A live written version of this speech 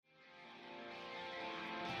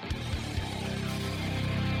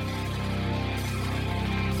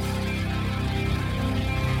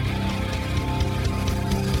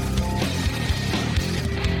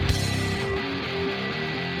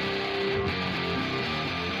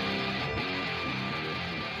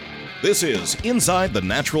This is Inside the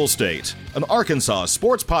Natural State, an Arkansas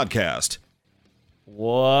sports podcast.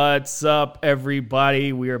 What's up,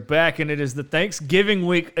 everybody? We are back, and it is the Thanksgiving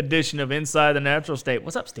week edition of Inside the Natural State.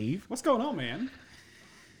 What's up, Steve? What's going on, man?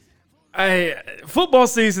 Football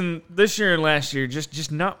season this year and last year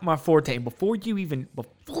just not my forte. Before you even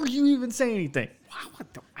say anything,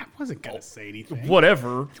 I wasn't gonna say anything.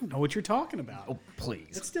 whatever. I don't know what you're talking about. Oh,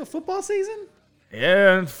 please. It's still football season.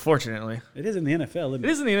 Yeah, unfortunately, It is in the NFL. Isn't it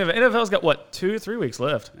isn't the NFL. NFL's got what 2-3 weeks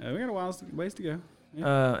left We got a ways to go.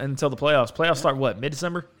 until the playoffs. Playoffs start what,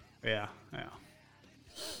 mid-December? Yeah.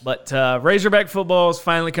 But Razorback football is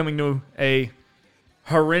finally coming to a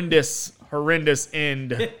horrendous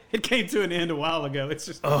end. It came to an end a while ago. It's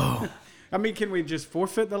just. Oh. I mean, can we just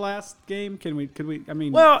forfeit the last game? Could we? I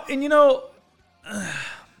mean. Well, and of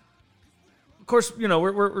course,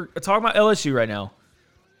 we're talking about LSU right now.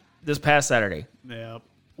 This past Saturday, Yeah.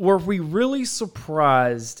 were we really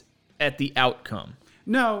surprised at the outcome?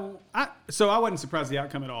 No. I wasn't surprised at the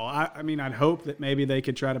outcome at all. I mean, I'd hope that maybe they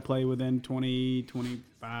could try to play within 20,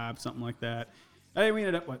 25, something like that. I think we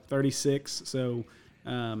ended up 36. So.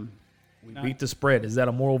 We beat the spread. Is that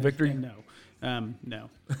a moral victory? No.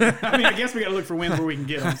 No. I mean, I guess we got to look for wins where we can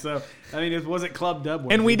get them. So, I mean, it wasn't Club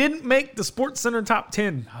Dub. And we didn't make the Sports Center top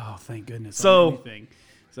 10. Oh, thank goodness. So- on anything.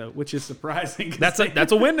 Which is surprising. That's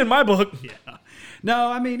a win in my book. Yeah. No,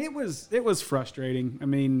 I mean, it was frustrating. I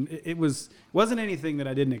mean, it wasn't anything that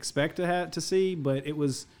I didn't expect to see, but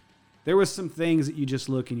there was some things that you just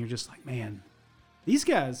look and you're just like, man, these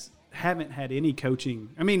guys haven't had any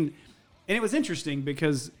coaching. I mean, and it was interesting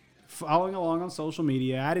because following along on social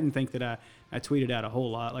media, I didn't think that I tweeted out a whole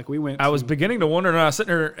lot. Like I was beginning to wonder, and I was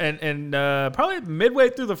sitting here and probably midway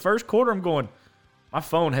through the first quarter, I'm going, my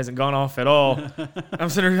phone hasn't gone off at all. I'm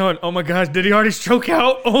sitting here going, oh my gosh, did he already stroke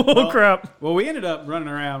out? Oh, crap. Well, we ended up running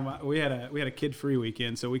around. We had a kid-free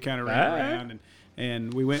weekend, so we kind of ran around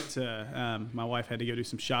and we went to. My wife had to go do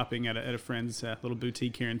some shopping at a friend's little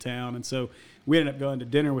boutique here in town, and so we ended up going to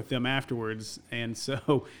dinner with them afterwards. And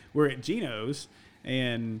so we're at Geno's,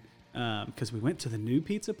 and because we went to the new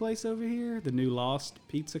pizza place over here, the new Lost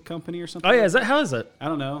Pizza Company or something. Oh yeah, how is it? I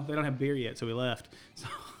don't know. They don't have beer yet, so we left. So.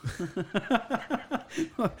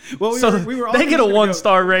 Well, we were all they get a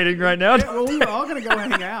 1-star rating right now. Yeah, well, we were all going to go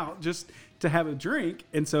hang out just to have a drink,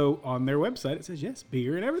 and so on their website it says yes,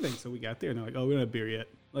 beer and everything. So we got there, and they're like, "Oh, we don't have beer yet."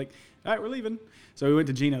 Like, all right, we're leaving. So we went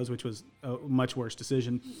to Geno's, which was a much worse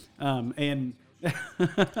decision, and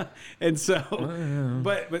so,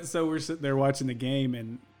 but so we're sitting there watching the game,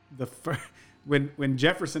 and when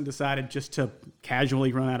Jefferson decided just to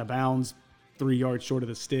casually run out of bounds 3 yards short of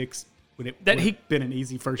the sticks. Been an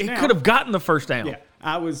easy first down. He could have gotten the first down. Yeah,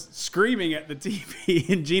 I was screaming at the TV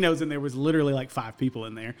in Geno's, and there was literally like 5 people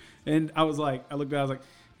in there. And I looked at it, I was like,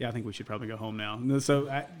 yeah, I think we should probably go home now. And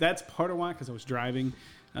so that's part of why, because I was driving.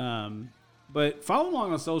 But follow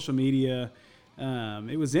along on social media.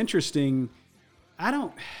 It was interesting.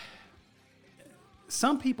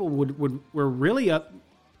 Some people were really up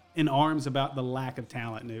in arms about the lack of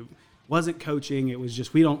talent. And it wasn't coaching. It was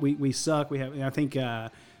just, we suck. I think,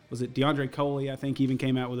 was it DeAndre Coley, I think, even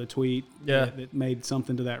came out with a tweet that made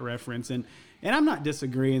something to that reference. And I'm not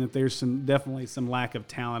disagreeing that there's definitely some lack of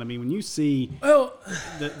talent. I mean, when you see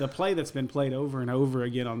the play that's been played over and over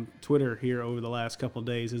again on Twitter here over the last couple of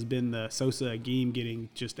days has been the Sosa Agim getting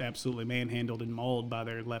just absolutely manhandled and mauled by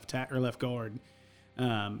their left guard.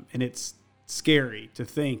 And it's scary to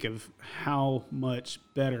think of how much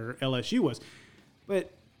better LSU was.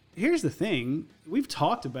 But here's the thing. We've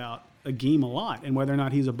talked about Agim a lot and whether or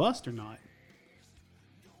not he's a bust or not.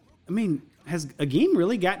 I mean, has Agim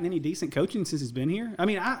really gotten any decent coaching since he's been here? I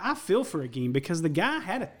mean, I feel for Agim because the guy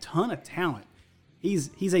had a ton of talent. He's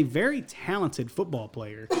a very talented football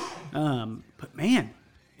player. But man,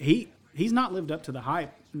 he's not lived up to the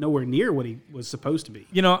hype, nowhere near what he was supposed to be.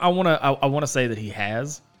 I wanna say that he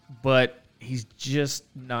has, but he's just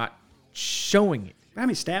not showing it. How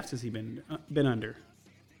many staffs has he been under?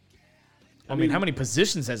 I mean, how many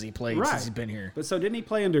positions has he played since he's been here? But so didn't he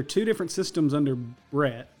play under 2 different systems under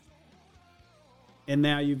Brett? And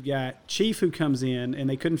now you've got Chief who comes in, and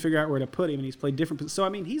they couldn't figure out where to put him, and he's played different. So, I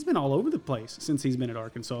mean, he's been all over the place since he's been at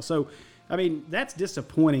Arkansas. So, I mean, that's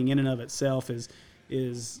disappointing in and of itself.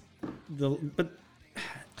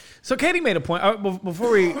 So Katie made a point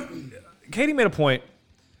Katie made a point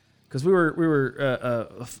because we were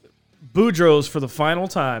Boudreaux for the final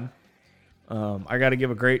time. I got to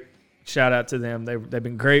give a great shout out to them. They've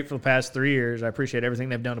been great for the past 3 years. I appreciate everything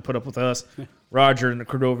they've done to put up with us. Roger and the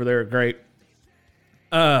crew over there are great.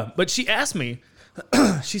 But she asked me,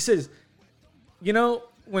 she says,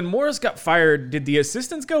 when Morris got fired, did the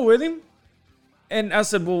assistants go with him? And I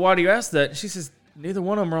said, well, why do you ask that? She says, neither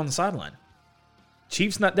one of them are on the sideline.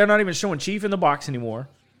 They're not even showing Chief in the box anymore.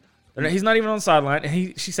 He's not even on the sideline.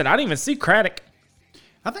 And she said, I didn't even see Craddock.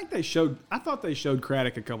 I thought they showed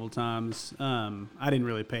Craddock a couple times. I didn't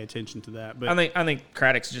really pay attention to that, but I think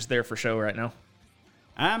Craddock's just there for show right now.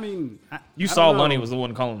 I mean, you I saw don't know. Lunny was the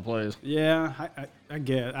one calling the plays. Yeah, I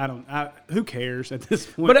get. Who cares at this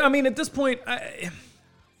point? But I mean, at this point,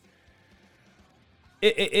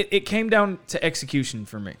 it came down to execution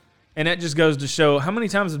for me, and that just goes to show how many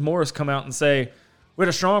times did Morris come out and say, "We had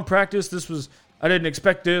a strong practice. I didn't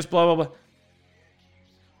expect this." Blah blah blah.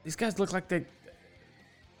 These guys look like they.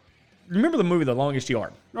 Remember the movie The Longest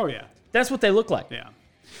Yard? Oh yeah, That's what they look like. yeah.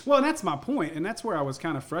 Well, and that's my point, and that's where I was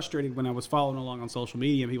kind of frustrated when I was following along on social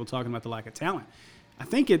media and people talking about the lack of talent. I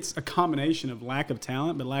think it's a combination of lack of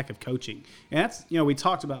talent but lack of coaching, and that's we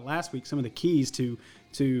talked about last week some of the keys to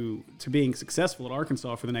being successful at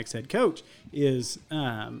Arkansas for the next head coach is,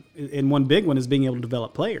 and one big one is being able to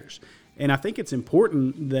develop players. And I think it's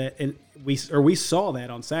important that we saw that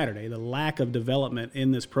on Saturday, the lack of development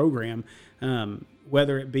in this program,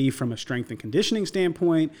 whether it be from a strength and conditioning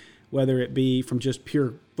standpoint, whether it be from just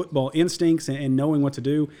pure football instincts and knowing what to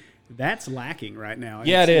do. That's lacking right now.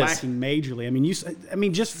 Yeah, it's it is lacking majorly. I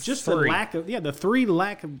mean, just the lack of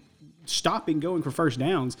lack of stopping going for first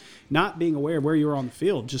downs, not being aware of where you were on the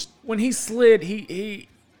field. Just when he slid, he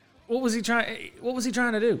what was he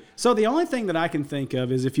trying to do? So the only thing that I can think of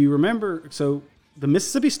is if you remember, so the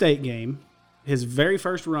Mississippi State game, his very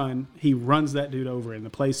first run, he runs that dude over and the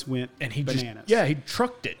place went bananas. He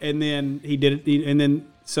trucked it. And then he did it. And then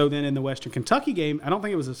in the Western Kentucky game, I don't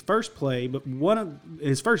think it was his first play, but one of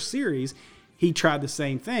his first series, he tried the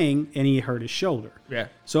same thing and he hurt his shoulder. Yeah.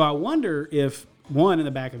 So I wonder if, one, in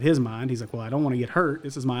the back of his mind, he's like, well, I don't want to get hurt.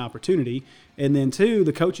 This is my opportunity. And then two,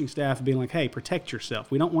 the coaching staff being like, hey, protect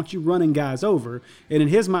yourself. We don't want you running guys over. And in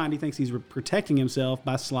his mind, he thinks he's protecting himself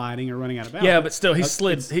by sliding or running out of bounds. Yeah, but still, he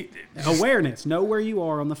slid. Awareness. Know where you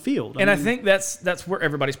are on the field. I think that's where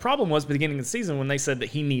everybody's problem was at the beginning of the season when they said that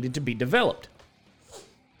he needed to be developed.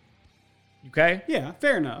 Okay? Yeah,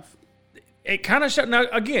 fair enough. It kind of shut. Now,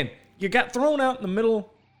 again, you got thrown out in the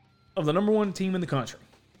middle of the number one team in the country.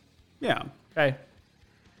 Yeah. Okay?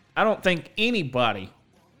 I don't think anybody,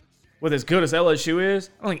 with as good as LSU is,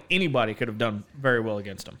 I don't think anybody could have done very well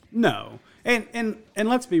against them. No. And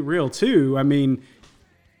let's be real, too. I mean,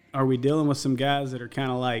 are we dealing with some guys that are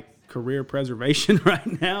kind of like career preservation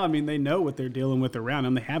right now? I mean, they know what they're dealing with around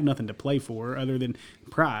them. They have nothing to play for other than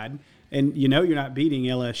pride. And you're not beating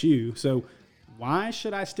LSU. So why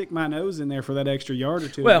should I stick my nose in there for that extra yard or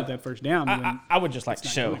two to get that first down? I would just like to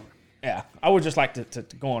show. Yeah, I would just like to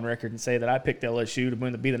go on record and say that I picked LSU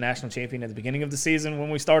to be the national champion at the beginning of the season when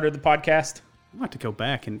we started the podcast. I'm going to have to go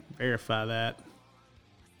back and verify that.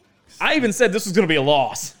 I even said this was going to be a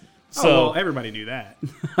loss. So well, everybody knew that.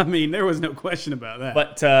 I mean, there was no question about that.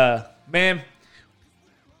 But, man,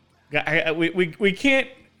 we can't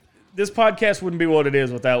 – this podcast wouldn't be what it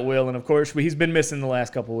is without Will. And, of course, he's been missing the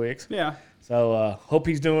last couple of weeks. Yeah. So, hope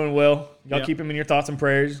he's doing well. Y'all keep him in your thoughts and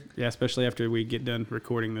prayers. Yeah, especially after we get done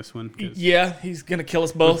recording this one. Yeah, he's going to kill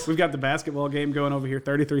us both. We've got the basketball game going over here,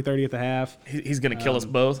 33-30 at the half. He's going to kill us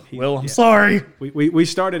both. Will, I'm sorry. We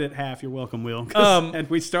started at half. You're welcome, Will. And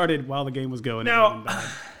we started while the game was going. Now,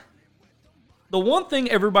 the one thing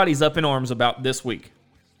everybody's up in arms about this week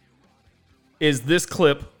is this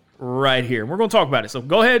clip right here. We're going to talk about it. So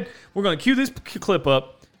go ahead. We're going to cue this clip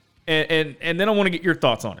up, and then I want to get your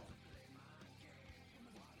thoughts on it.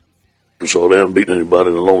 So they haven't beaten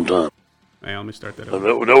anybody in a long time. Hey, let me start that And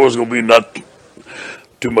over. that was going to be not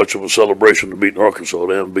too much of a celebration to beat Arkansas.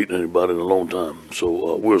 They haven't beaten anybody in a long time.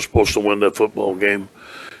 So we were supposed to win that football game,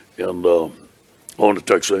 and on to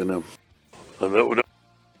Texas A&M. And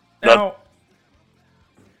Now,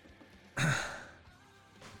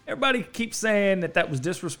 everybody keeps saying that was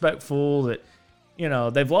disrespectful, that,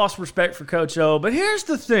 they've lost respect for Coach O. But here's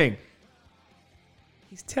the thing.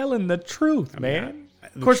 He's telling the truth, man.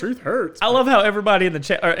 Of course, truth hurts. I love how everybody in the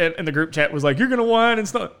chat, or in the group chat, was like, "You're gonna whine and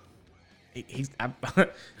stuff." Dude's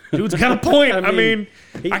got a point. I mean,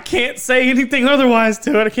 I can't say anything otherwise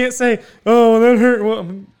to it. I can't say, "Oh, that hurt."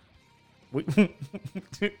 Well,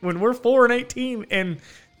 when we're 4-18 and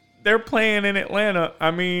they're playing in Atlanta,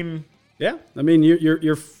 I mean, yeah. I mean,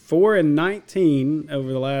 you're 4-19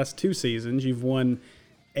 over the last 2 seasons. You've won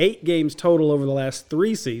 8 games total over the last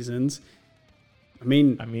 3 seasons. I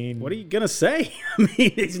mean, what are you gonna say? I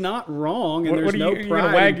mean, it's not wrong, and there's no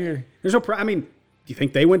pride. There's no pride. I mean, do you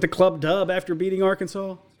think they went to Club Dub after beating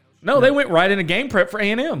Arkansas? No, they went right into game prep for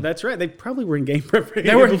A&M. That's right. They probably were in game prep for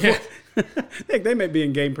They were. they may be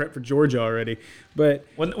in game prep for Georgia already. But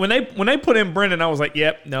When they put in Brendan, I was like,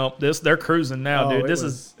 "Yep, no, they're cruising now,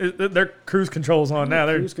 dude. Their cruise control's on now.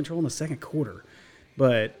 They're cruise control in the second quarter."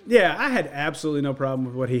 But yeah, I had absolutely no problem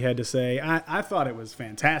with what he had to say. I thought it was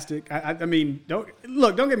fantastic. I mean, don't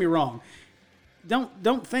get me wrong.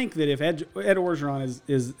 Don't think that if Ed Orgeron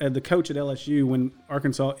is the coach at LSU when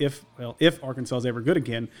Arkansas, if Arkansas is ever good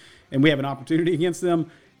again, and we have an opportunity against them,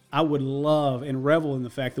 I would love and revel in the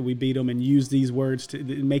fact that we beat him and use these words to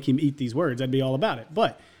make him eat these words. I'd be all about it.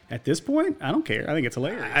 But at this point, I don't care. I think it's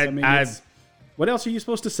hilarious. What else are you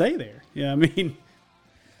supposed to say there? Yeah, I mean.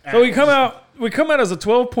 So we come out as a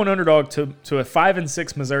 12-point underdog to a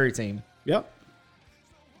 5-6 Missouri team. Yep.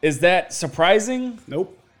 Is that surprising?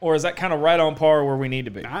 Nope. Or is that kind of right on par where we need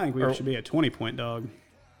to be? I think we should be a 20-point dog.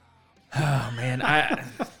 Oh man, I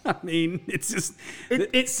mean, it's just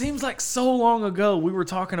it seems like so long ago we were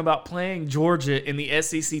talking about playing Georgia in the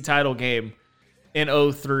SEC title game in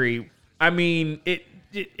 2003. I mean,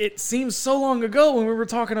 it seems so long ago when we were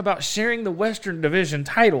talking about sharing the Western Division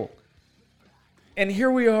title. And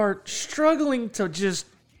here we are struggling to just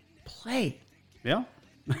play. Yeah.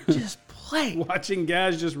 Just play. Watching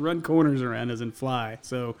guys just run corners around us and fly.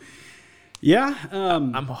 So, yeah.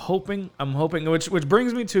 I'm hoping, which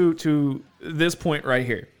brings me to this point right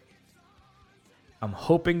here. I'm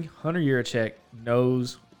hoping Hunter Yurachek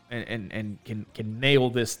knows and can nail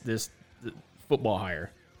this football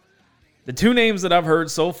hire. The two names that I've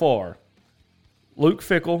heard so far, Luke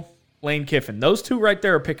Fickell, Lane Kiffin. Those two right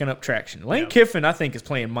there are picking up traction. Lane Kiffin, I think, is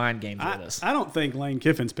playing mind games with us. I don't think Lane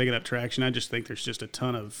Kiffin's picking up traction. I just think there's just a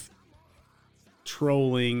ton of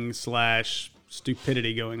trolling /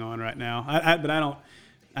 stupidity going on right now. I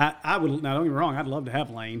would, now don't get me wrong, I'd love to have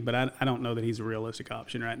Lane, but I don't know that he's a realistic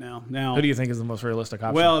option right now. Now, who do you think is the most realistic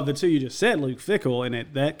option? Well, the two you just said, Luke Fickell,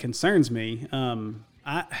 and that concerns me.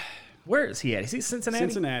 Where is he at? Is he Cincinnati?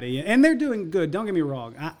 Cincinnati, and they're doing good. Don't get me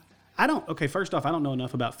wrong. First off, I don't know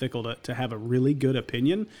enough about Fickell to have a really good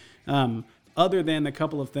opinion, other than a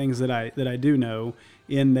couple of things that I do know,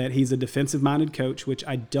 in that he's a defensive-minded coach, which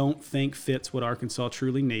I don't think fits what Arkansas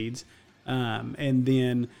truly needs. And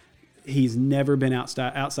then he's never been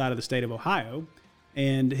outside of the state of Ohio,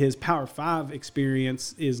 and his Power 5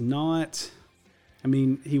 experience is not. I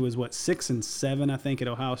mean, he was 6 and 7, I think, at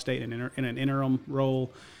Ohio State in an interim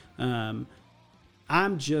role. I'm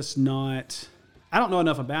just not. I don't know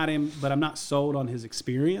enough about him, but I'm not sold on his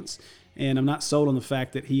experience, and I'm not sold on the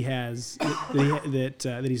fact that he has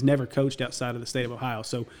that he's never coached outside of the state of Ohio.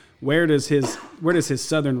 So where does his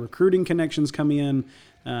Southern recruiting connections come in?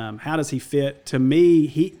 How does he fit? To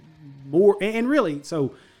me,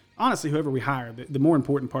 so honestly, whoever we hire, the more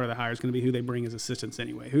important part of the hire is going to be who they bring as assistants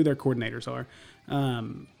anyway, who their coordinators are.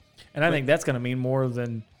 And I think that's going to mean more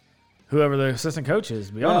than whoever the assistant coach is,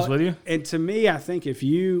 to be honest with you. And to me, I think if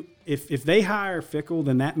they hire Fickell,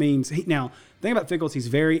 then that means the thing about Fickell is he's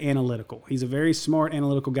very analytical. He's a very smart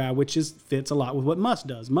analytical guy, which fits a lot with what Muss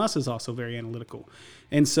does. Muss is also very analytical.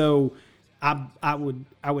 And so I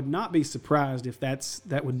would not be surprised if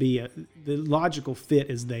that would be the logical fit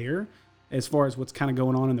is there as far as what's kind of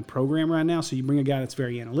going on in the program right now. So you bring a guy that's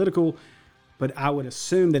very analytical, but I would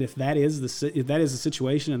assume that if that is the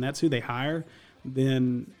situation and that's who they hire,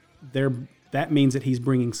 then that means that he's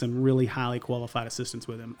bringing some really highly qualified assistants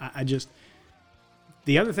with him.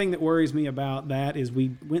 The other thing that worries me about that is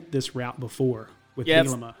we went this route before with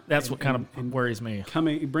Bielema. That's what kind of worries me.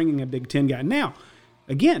 Bringing a Big Ten guy. Now,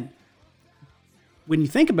 again, when you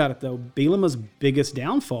think about it, though, Bielema's biggest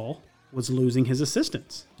downfall was losing his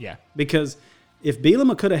assistants. Yeah. Because if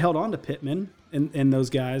Bielema could have held on to Pittman and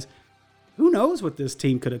those guys, who knows what this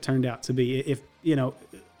team could have turned out to be if,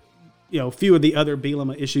 a few of the other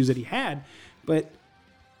Bielema issues that he had. But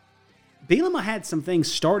Bielema had some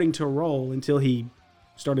things starting to roll until he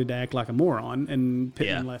started to act like a moron, and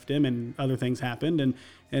Pittman left him, and other things happened,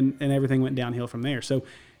 and everything went downhill from there. So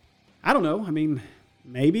I don't know. I mean,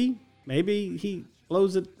 maybe he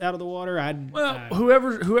blows it out of the water.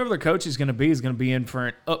 Whoever the coach is going to be in for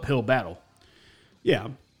an uphill battle. Yeah.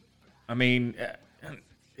 I mean,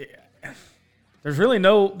 there's really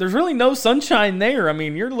no sunshine there. I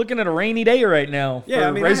mean, you're looking at a rainy day right now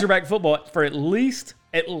for Razorback football for at least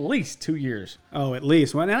 2 years. Oh, at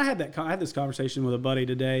least. Well, and I had this conversation with a buddy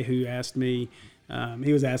today who asked me.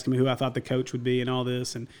 He was asking me who I thought the coach would be and all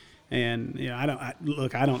this, and I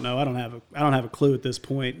don't know. I don't have a clue at this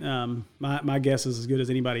point. My guess is as good as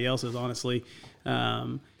anybody else's, honestly.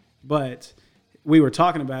 But we were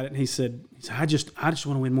talking about it, and he said, I just want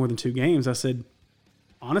to win more than 2 games. I said,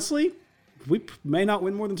 honestly, we may not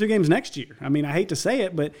win more than 2 games next year. I mean, I hate to say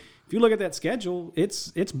it, but if you look at that schedule,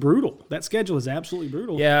 it's brutal. That schedule is absolutely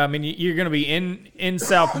brutal. Yeah, I mean, you're going to be in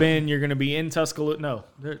South Bend. You're going to be in Tuscaloosa. No,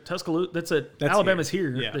 Tuscaloosa. That's Alabama's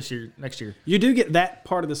here this year, next year. You do get that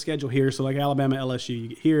part of the schedule here. So like Alabama, LSU, you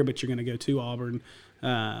get here, but you're going to go to Auburn,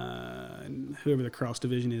 and whoever the cross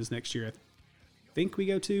division is next year. I think we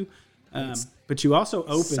go to. But you also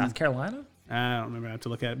open South Carolina. I don't remember. I have to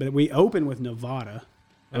look at it. But we open with Nevada.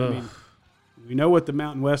 I mean, we know what the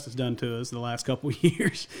Mountain West has done to us the last couple of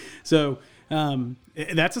years. So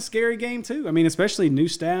that's a scary game, too. I mean, especially new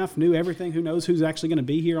staff, new everything. Who knows who's actually going to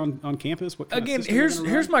be here on campus? What kind Again, of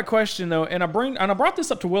here's my question, though. And I brought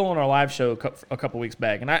this up to Will on our live show a couple weeks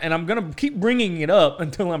back. And I'm going to keep bringing it up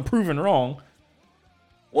until I'm proven wrong.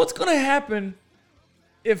 What's going to happen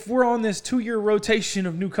if we're on this 2-year rotation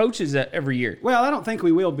of new coaches every year? Well, I don't think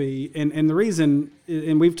we will be, and the reason,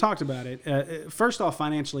 and we've talked about it. First off,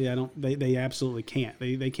 financially, they absolutely can't.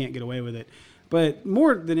 They can't get away with it. But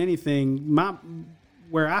more than anything,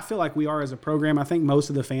 where I feel like we are as a program, I think most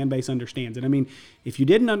of the fan base understands it. I mean, if you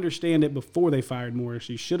didn't understand it before they fired Morris,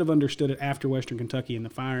 you should have understood it after Western Kentucky and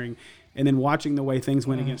the firing, and then watching the way things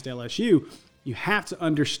went against LSU. You have to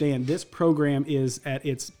understand this program is at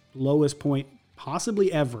its lowest point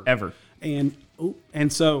possibly ever. And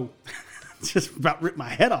so just about ripped my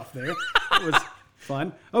head off there. It was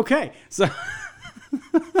fun. Okay, so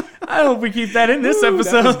I hope we keep that in this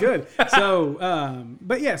episode. That was good. So,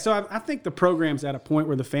 but yeah, so I think the program's at a point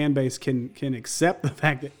where the fan base can accept the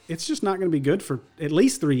fact that it's just not going to be good for at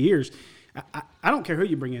least 3 years. I don't care who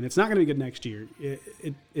you bring in; it's not going to be good next year.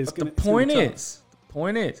 The point is,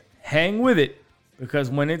 hang with it, because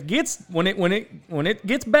when it gets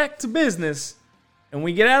back to business, and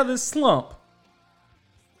we get out of this slump,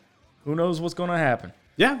 who knows what's going to happen?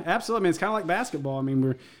 Yeah, absolutely. I mean, it's kind of like basketball. I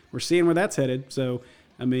mean, we're seeing where that's headed. So,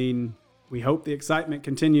 I mean, we hope the excitement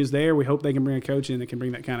continues there. We hope they can bring a coach in that can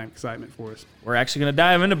bring that kind of excitement for us. We're actually going to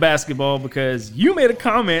dive into basketball because you made a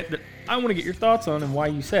comment that I want to get your thoughts on and why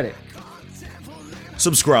you said it.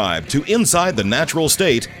 Subscribe to Inside the Natural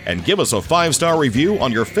State and give us a 5-star review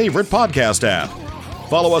on your favorite podcast app.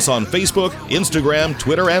 Follow us on Facebook, Instagram,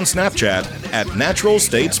 Twitter, and Snapchat at Natural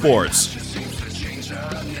State Sports.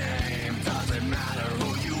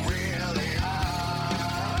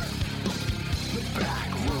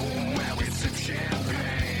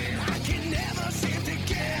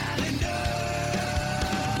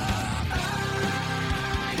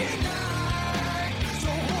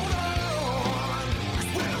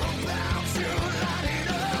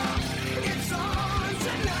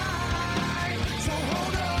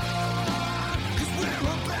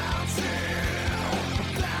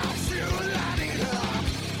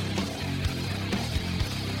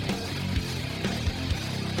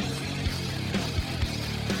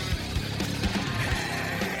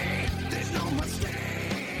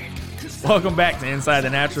 Welcome back to Inside the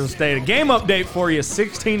Natural State. A game update for you.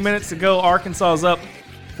 16 minutes ago, Arkansas is up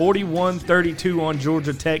 41-32 on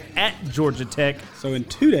Georgia Tech at Georgia Tech. So in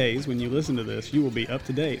 2 days, when you listen to this, you will be up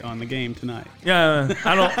to date on the game tonight. Yeah,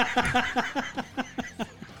 I don't.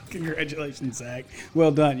 Congratulations, Zach.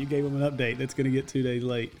 Well done. You gave them an update. That's going to get 2 days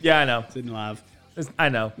late. Yeah, I know. Sitting live. I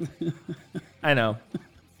know. I know.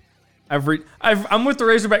 I'm with the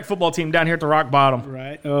Razorback football team down here at the Rock Bottom.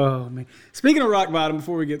 Right. Oh, man. Speaking of Rock Bottom,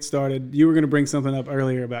 before we get started, you were going to bring something up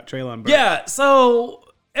earlier about Treylon Burks. Yeah, so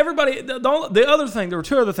everybody, the other thing, there were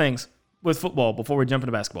 2 other things with football before we jump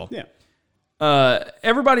into basketball. Yeah.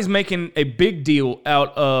 Everybody's making a big deal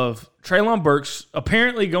out of Treylon Burks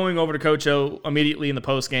apparently going over to Coach O immediately in the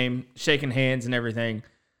postgame, shaking hands and everything.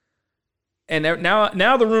 And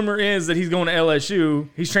now the rumor is that he's going to LSU.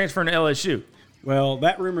 He's transferring to LSU. Well,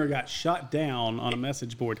 that rumor got shot down on a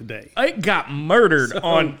message board today. It got murdered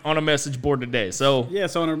on a message board today. So yeah,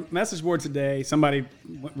 so on a message board today, somebody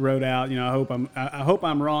wrote out, I hope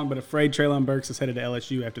I'm wrong, but afraid Treylon Burks is headed to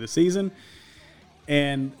LSU after the season.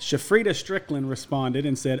 And Shafrida Strickland responded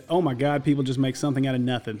and said, "Oh my God, people just make something out of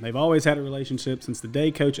nothing. They've always had a relationship since the day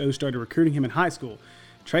Coach O started recruiting him in high school.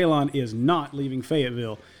 Treylon is not leaving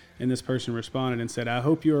Fayetteville." And this person responded and said, "I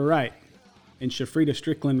hope you are right." And Shafrida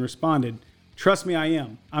Strickland responded, "Trust me, I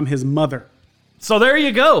am. I'm his mother." So there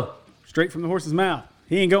you go. Straight from the horse's mouth.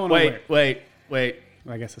 He ain't going nowhere. Wait. Well,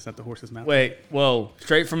 I guess that's not the horse's mouth. Wait, whoa.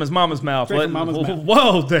 Straight from his mama's mouth. Straight from mama's mouth.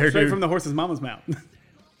 Whoa there, Straight dude. from the horse's mama's mouth.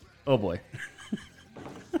 Oh, boy.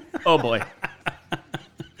 Oh, boy.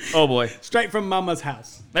 Oh, boy. Straight from mama's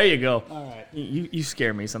house. There you go. All right. You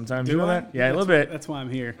scare me sometimes. Do you know I? that? Yeah, a little bit. That's why I'm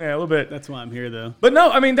here. Yeah, a little bit. That's why I'm here, though. But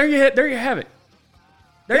no, I mean, there you have it. There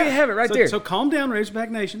you have it right there. So calm down,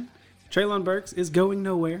 Razorback Nation. Treylon Burks is going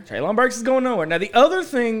nowhere. Treylon Burks is going nowhere. Now, the other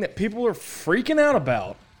thing that people are freaking out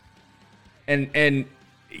about, and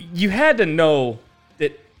you had to know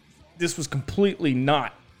that this was completely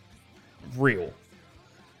not real.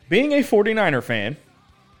 Being a 49er fan,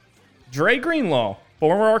 Dre Greenlaw,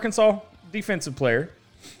 former Arkansas defensive player,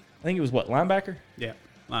 I think he was linebacker? Yeah,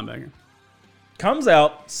 linebacker. Comes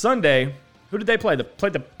out Sunday. Who did they play? They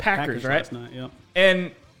played the Packers, right? Last night, yep.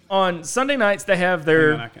 And on Sunday nights, they have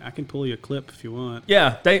their... Hang on, I can pull you a clip if you want.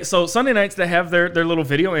 Yeah, so Sunday nights, they have their little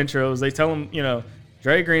video intros. They tell them,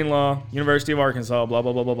 Dre Greenlaw, University of Arkansas, blah,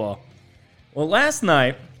 blah, blah, blah, blah. Well, last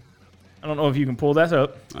night, I don't know if you can pull that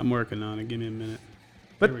up. I'm working on it. Give me a minute.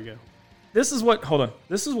 But Here we go. This is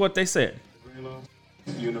what they said. Greenlaw,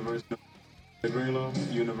 University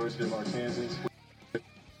of Arkansas.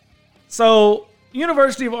 So,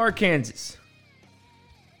 University of Arkansas.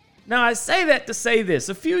 Now, I say that to say this.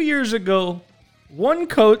 A few years ago, one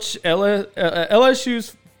coach,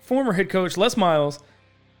 LSU's former head coach, Les Miles,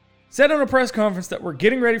 said on a press conference that we're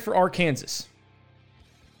getting ready for Arkansas.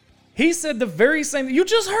 He said the very same thing. You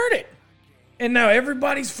just heard it. And now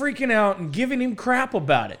everybody's freaking out and giving him crap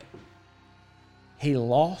about it. He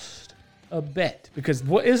lost a bet because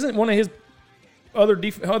what isn't one of his other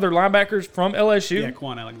linebackers from LSU? Yeah,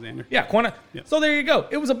 Quan Alexander. Yeah, Quan. Yep. So there you go.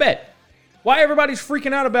 It was a bet. Why everybody's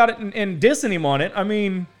freaking out about it and dissing him on it? I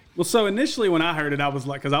mean, Well, so initially when I heard it, I was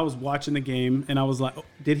like, because I was watching the game and I was like, oh,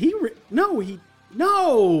 did he? No.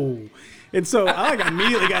 And so I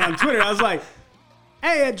immediately got on Twitter. I was like,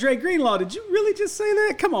 hey, Dre Greenlaw, did you really just say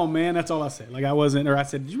that? Come on, man. That's all I said. I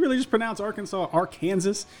said, did you really just pronounce Arkansas?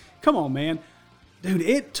 Come on, man. Dude,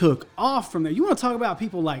 it took off from there. You want to talk about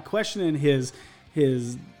people like questioning his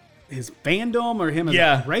fandom or him as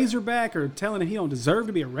a Razorback or telling him he don't deserve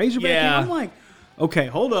to be a Razorback? Yeah. I'm like, okay,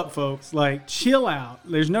 hold up, folks. Like, chill out.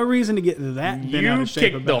 There's no reason to get that bent out you of shape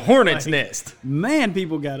kicked about the it. hornet's Like, nest. Man,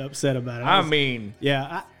 people got upset about it. I mean,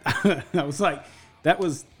 Yeah, I was like, that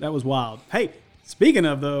was wild. Hey, speaking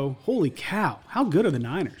of though, holy cow, how good are the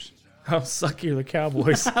Niners? how sucky are the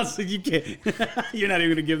Cowboys? So you can't. You're not even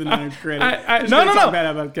going to give the Niners credit. No. Talk bad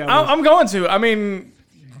about the Cowboys. I'm going to. I mean,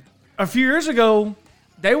 a few years ago,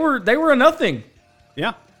 they were a nothing.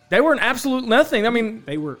 Yeah, They were an absolute nothing. I mean,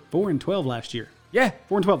 they were 4-12 last year. yeah.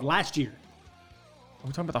 4-12 last year. Are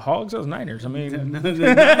we talking about the Hogs? Those Niners. I mean,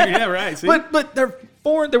 Yeah, right. See? but they were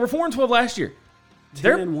 4-12 last year.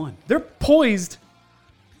 10-1. They're poised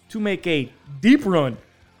to make a deep run.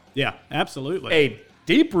 Yeah, absolutely. A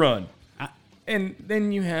deep run. And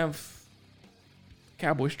then you have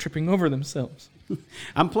Cowboys tripping over themselves.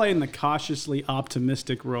 I'm playing the cautiously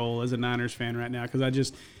optimistic role as a Niners fan right now because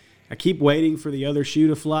I keep waiting for the other shoe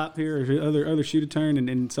to flop here or other shoe to turn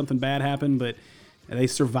and something bad happen. But they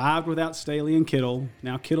survived without Staley and Kittle.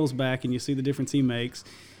 Now Kittle's back, and you see the difference he makes.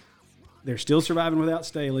 They're still surviving without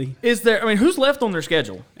Staley. Who's left on their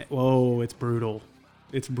schedule? Whoa, it's brutal.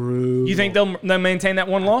 It's brutal. You think they'll maintain that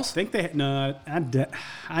one loss? I think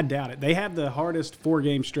I doubt it. They have the hardest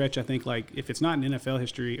 4-game stretch. I think, like if it's not in NFL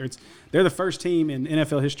history, or they're the first team in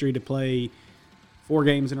NFL history to play 4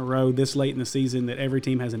 games in a row this late in the season that every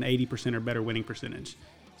team has an 80% or better winning percentage.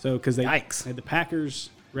 So because they had the Packers,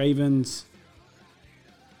 Ravens.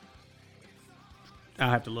 I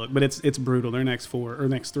have to look, but it's brutal. Their next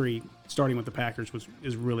 3, starting with the Packers,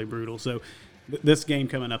 is really brutal. So this game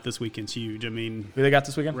coming up this weekend's huge. I mean, Who they got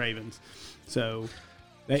this weekend? Ravens. So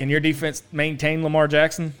Can your defense maintain Lamar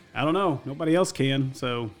Jackson? I don't know. Nobody else can.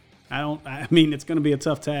 So I mean, it's going to be a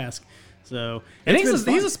tough task. So And he's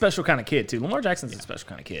a special kind of kid too. Lamar Jackson's a special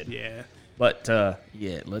kind of kid. yeah. But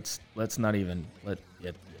let's not even let.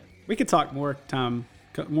 Yeah. We could talk more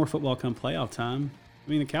football come playoff time. I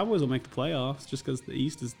mean, the Cowboys will make the playoffs just because the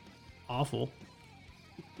East is awful.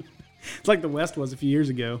 It's like the West was a few years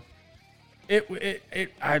ago.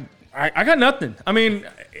 I got nothing. I mean,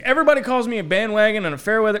 everybody calls me a bandwagon and a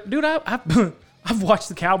fair weather dude. I've watched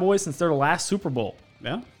the Cowboys since their last Super Bowl.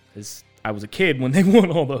 Yeah. I was a kid when they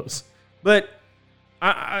won all those. But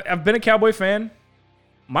I've been a Cowboy fan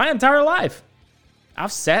my entire life.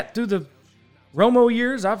 I've sat through the Romo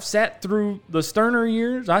years. I've sat through the Sterner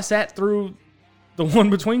years. I sat through the one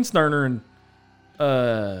between Sterner and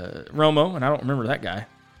Romo, and I don't remember that guy.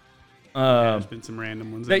 There's been some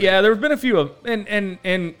random ones. Yeah, there have been a few of them, and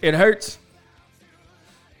it hurts.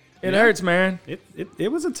 It hurts, man.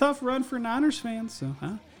 It was a tough run for Niners fans. So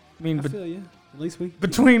I mean, I feel you. At least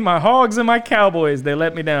between my Hogs and my Cowboys, they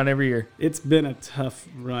let me down every year. It's been a tough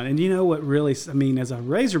run. And you know what really, I mean, as a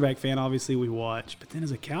Razorback fan, obviously we watch. But then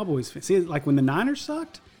as a Cowboys fan, see, like when the Niners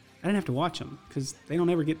sucked, I didn't have to watch them because they don't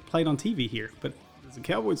ever get played on TV here. But as a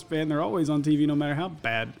Cowboys fan, they're always on TV no matter how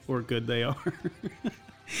bad or good they are.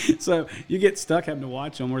 So you get stuck having to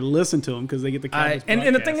watch them or listen to them because they get the Cowboys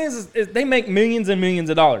and the thing is they make millions and millions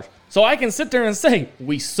of dollars. So I can sit there and say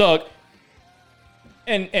we suck,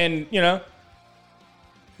 and you know,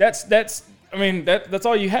 that's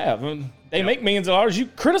all you have. I mean, they make millions of dollars. You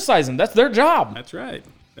criticize them. That's their job. That's right.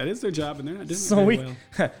 That is their job, and they're not doing So it very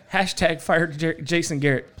well. hashtag fire Jason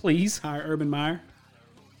Garrett, please. Hire Urban Meyer,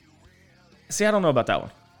 See, I don't know about that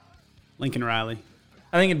one. Lincoln Riley,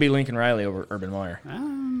 I think it'd be Lincoln Riley over Urban Meyer.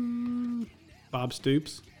 Bob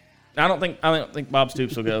Stoops. I don't think Bob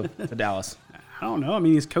Stoops will go to Dallas. I don't know. I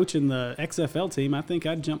mean, he's coaching the XFL team. I think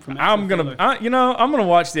I'd jump from. I'm XFL. gonna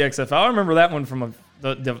watch the XFL. I remember that one from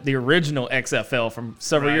the original XFL from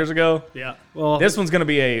several years ago. Yeah. Well, This one's gonna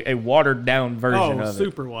be a watered down version of it.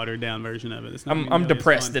 super watered down version of it. It's not gonna be I'm nearly as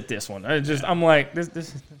depressed fun. at this one. I'm like this.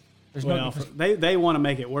 There's Well, they want to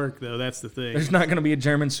make it work though. That's the thing. there's not gonna be a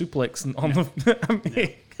German suplex on the. I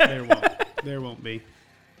mean, There won't be.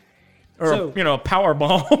 or So- a power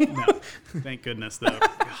bomb. No, thank goodness though.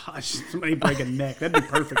 Gosh, somebody break a neck. That'd be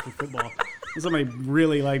perfect for football. Somebody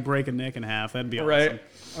really break a neck in half. That'd be awesome. Right.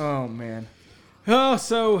 Oh man. Oh,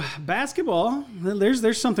 so basketball.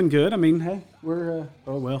 There's something good. I mean, hey, we're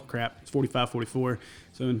crap. It's 45-44.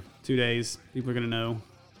 So in 2 days, people are gonna know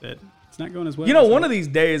that it's not going as well. One of these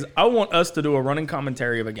days, I want us to do a running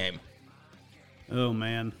commentary of a game Oh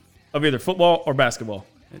man. of either football or basketball.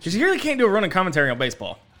 Because you really can't do a running commentary on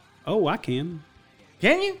baseball, Oh, I can.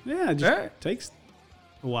 can you? Yeah, it just Alright. takes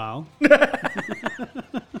a while.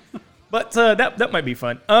 But that might be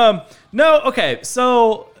fun. No, okay.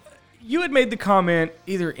 So you had made the comment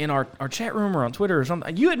either in our chat room or on Twitter or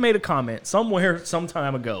something. You had made a comment somewhere some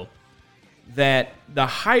time ago that the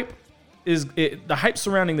hype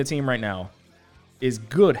surrounding the team right now is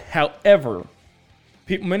good. However,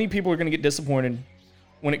 many people are going to get disappointed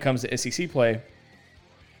when it comes to SEC play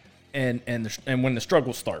and when the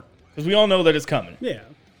struggles start, because we all know that it's coming. Yeah.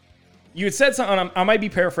 You had said something, I might be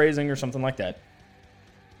paraphrasing or something like that.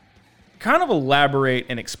 Kind of elaborate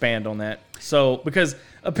and expand on that. So, because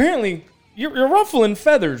apparently you're ruffling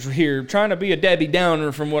feathers here, trying to be a Debbie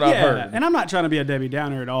Downer from what I've heard. And I'm not trying to be a Debbie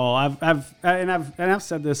Downer at all. I've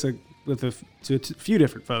said this to a few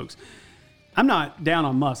different folks. I'm not down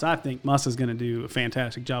on Muss. I think Muss is going to do a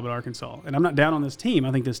fantastic job at Arkansas, and I'm not down on this team.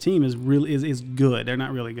 I think this team is good. They're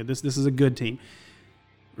not really good. This is a good team.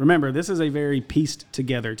 Remember, this is a very pieced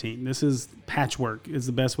together team. This is patchwork is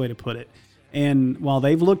the best way to put it. And while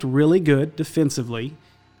they've looked really good defensively,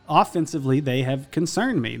 offensively they have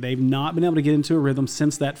concerned me. They've not been able to get into a rhythm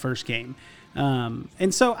since that first game.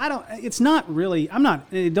 And so I don't. It's not really. I'm not.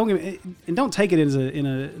 Don't take it as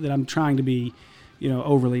that I'm trying to be,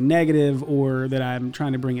 overly negative or that I'm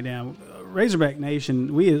trying to bring it down. Razorback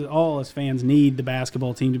Nation, we as fans need the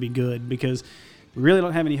basketball team to be good, because we really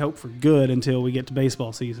don't have any hope for good until we get to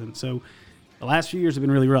baseball season. So the last few years have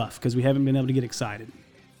been really rough because we haven't been able to get excited.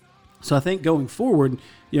 So I think going forward,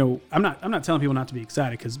 I'm not telling people not to be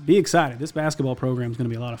excited, because be excited. This basketball program is going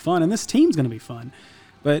to be a lot of fun, and this team's going to be fun.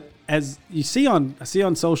 But as you see I see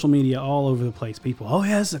on social media all over the place, people, oh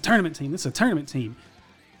yeah, this is a tournament team. This is a tournament team.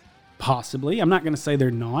 Possibly. I'm not going to say they're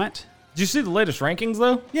not. Did you see the latest rankings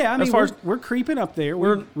though? Yeah, I mean, as we're creeping up there.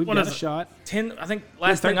 We've got a shot. 10. I think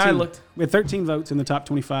last thing I looked. We had 13 votes in the top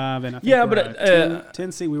 25, and I think Yeah, we're but, a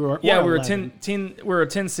 10 seed. We were Yeah, we were 11. 10. We were a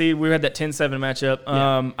 10 seed. We had that 10-7 matchup.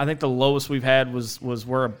 Yeah. I think the lowest we've had was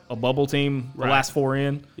we're a bubble team. The Right. last four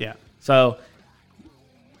in. Yeah. So,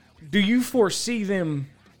 do you foresee them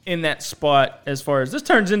in that spot as far as this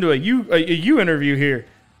turns into a you interview here?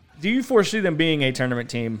 Do you foresee them being a tournament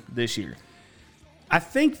team this year? I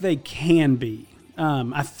think they can be.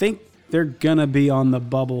 I think they're going to be on the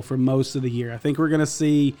bubble for most of the year. I think we're going to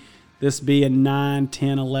see this be a 9,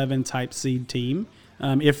 10, 11 type seed team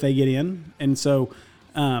if they get in. And so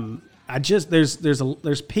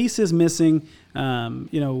there's pieces missing, and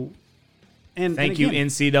Thank you, again,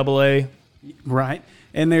 NCAA. right.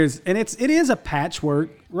 And it is a patchwork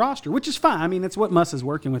roster, which is fine. I mean, it's what Muss is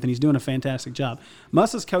working with, and he's doing a fantastic job.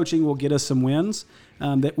 Muss's coaching will get us some wins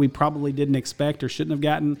that we probably didn't expect or shouldn't have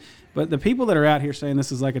gotten. But the people that are out here saying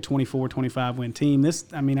this is like a 24-25 win team,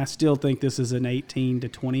 I still think this is an 18 to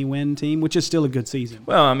 20 win team, which is still a good season.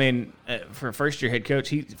 Well, I mean, for a first-year head coach,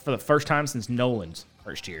 he for the first time since Nolan's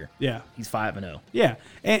first year, Yeah. he's 5-0. Yeah.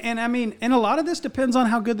 And I mean, and a lot of this depends on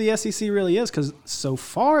how good the SEC really is, because so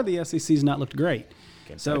far the SEC's not looked great.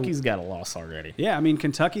 Kentucky's got a loss already. Yeah, I mean,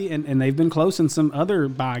 Kentucky, and they've been close in some other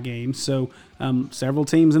bye games. So several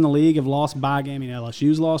teams in the league have lost bye game. I mean,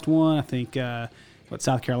 LSU's lost one. I think,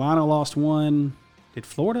 South Carolina lost one. Did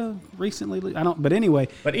Florida recently? But anyway.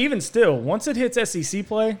 But even still, once it hits SEC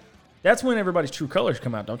play, That's when everybody's true colors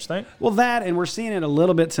come out, don't you think? Well, that, and we're seeing it a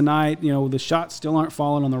little bit tonight. You know, the shots still aren't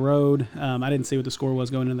falling on the road. I didn't see what the score was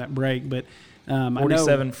going into that break, but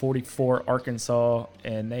 47-44 Arkansas,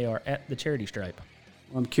 and they are at the charity stripe.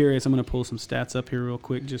 I'm curious. I'm going to pull some stats up here real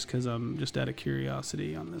quick just because I'm just out of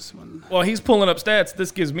curiosity on this one. Well, he's pulling up stats.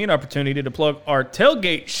 This gives me an opportunity to plug our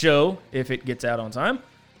tailgate show if it gets out on time.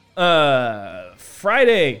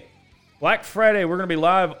 Friday, Black Friday, we're going to be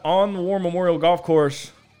live on the War Memorial Golf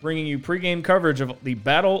Course, bringing you pregame coverage of the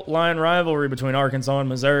Battle Line rivalry between Arkansas and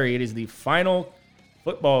Missouri. It is the final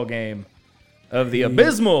football game of the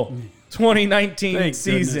abysmal 2019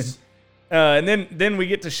 season. And then we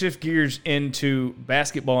get to shift gears into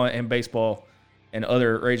basketball and baseball and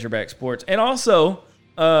other Razorback sports. And also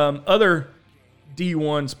other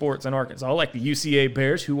D1 sports in Arkansas, like the UCA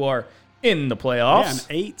Bears, who are in the playoffs.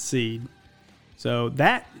 Yeah, an 8 seed. So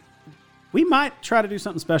that... we might try to do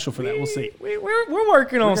something special for that. We'll see. We're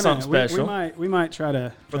working on something special. We might try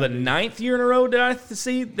to... For the 9th year in a row, did I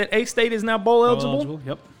see that A-State is now bowl eligible?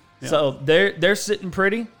 Yep. So they're sitting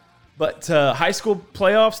pretty. But high school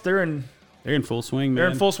playoffs, they're in full swing, man.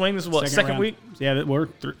 They're in full swing. This is what, second week? Yeah, we're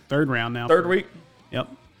third round now. Third week? Yep.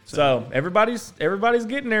 So everybody's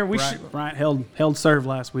getting there. Bryant held serve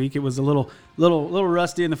last week. It was a little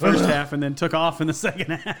rusty in the first half and then took off in the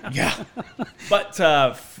second half. Yeah. But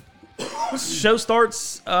show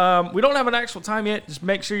starts. We don't have an actual time yet. Just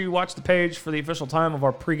make sure you watch the page for the official time of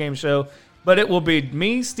our pregame show. But it will be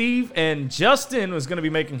me, Steve, and Justin was going to be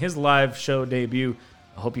making his live show debut.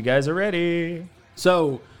 I hope you guys are ready.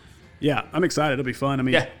 So, yeah, I'm excited. It'll be fun. I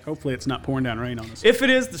mean, yeah. Hopefully it's not pouring down rain on us. If it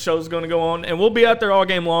is, the show's going to go on, and we'll be out there all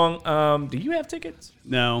game long. Do you have tickets?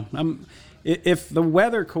 No. If the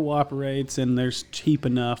weather cooperates and there's cheap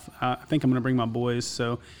enough, I think I'm going to bring my boys.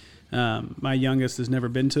 So, my youngest has never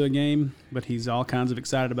been to a game, but he's all kinds of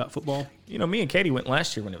excited about football. You know, me and Katie went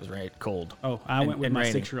last year when it was cold. Oh, I went with my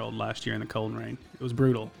 6-year-old last year in the cold and rain. It was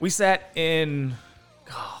brutal. We sat in,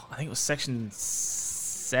 I think it was section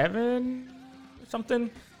 7 or something.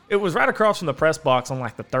 It was right across from the press box on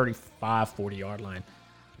like the 35, 40-yard line,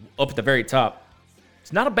 up at the very top.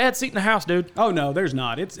 It's not a bad seat in the house, dude. Oh, no, there's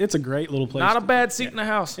not. It's a great little place. Not a bad seat in the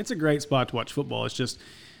house. It's a great spot to watch football. It's just,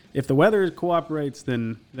 if the weather cooperates,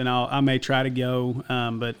 then I may try to go.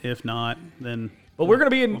 But if not, then we're going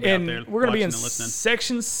to be in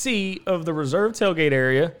section C of the reserve tailgate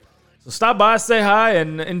area. So stop by, say hi,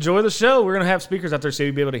 and enjoy the show. We're going to have speakers out there so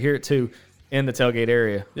you'll be able to hear it too in the tailgate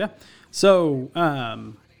area. Yeah. So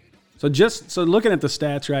looking at the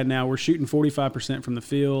stats right now, we're shooting 45% from the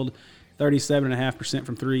field, 37.5%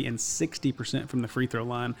 from 3, and 60% from the free throw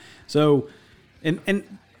line. So,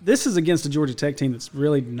 and this is against a Georgia Tech team that's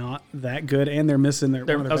really not that good, and they're missing their.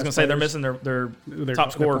 They're missing their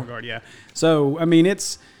top scorer. Point guard, yeah. So I mean,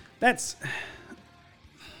 this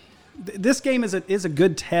game is a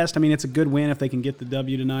good test. I mean, it's a good win if they can get the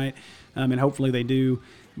W tonight, and hopefully they do.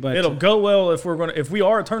 But it'll go well if we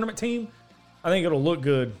are a tournament team. I think it'll look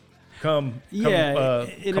good come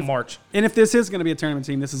March. And if this is going to be a tournament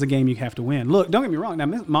team, this is a game you have to win. Look, don't get me wrong. Now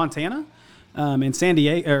Montana and San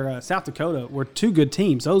Diego or South Dakota were two good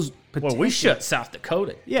teams. Those we shut South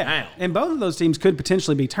Dakota down. And both of those teams could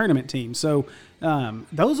potentially be tournament teams. So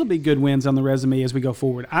those will be good wins on the resume as we go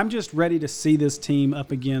forward. I'm just ready to see this team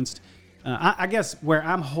up against. I guess where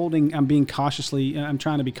I'm trying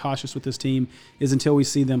to be cautious with this team is until we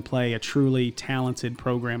see them play a truly talented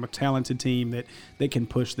program, a talented team that can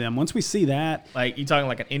push them. Once we see that, like you talking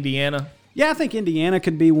like an Indiana. Yeah, I think Indiana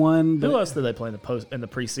could be one. Who else did they play in the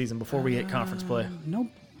preseason before we hit conference play? Nope.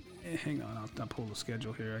 Hang on, I'll pull the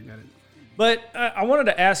schedule here. I got it. But I wanted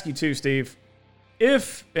to ask you too, Steve.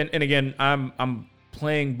 If and again, I'm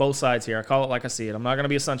playing both sides here. I call it like I see it. I'm not going to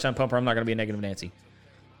be a sunshine pumper. I'm not going to be a negative Nancy.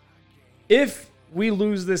 If we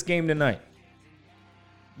lose this game tonight,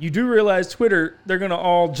 you do realize Twitter, they're going to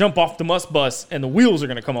all jump off the must bus and the wheels are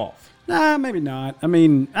going to come off. Nah, maybe not. I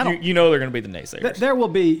mean, I don't. You know they're going to be the naysayers. There will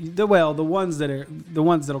be the ones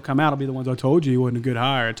that'll come out will be the ones I told you wasn't a good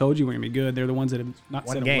hire. I told you we weren't going to be good. They're the ones that have not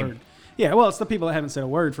said a word. Yeah, well, it's the people that haven't said a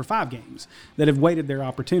word for 5 games that have waited their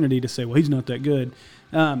opportunity to say, well, he's not that good.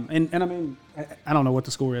 And I mean, I don't know what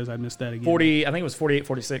the score is. I missed that again. 40. I think it was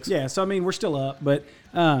 48-46. Yeah, so I mean, we're still up, but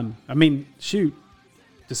I mean, shoot,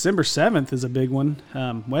 December 7th is a big one.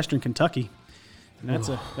 Western Kentucky. And that's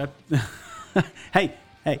Hey,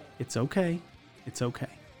 it's okay. It's okay.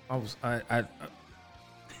 All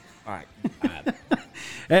right.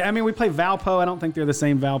 I mean, we play Valpo. I don't think they're the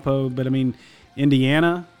same Valpo, but I mean,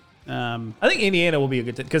 Indiana. I think Indiana will be a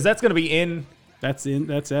good team because that's going to be in. That's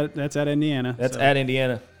at Indiana. That's at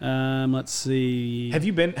Indiana. Let's see. Have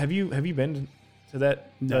you been to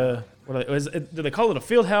that? No. Do they call it a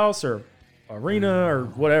field house or arena or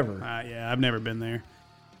whatever? Yeah, I've never been there.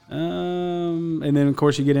 And then, of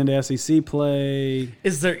course, you get into SEC play.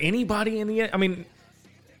 Is there anybody in the? I mean,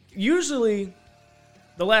 usually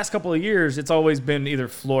the last couple of years, it's always been either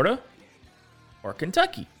Florida or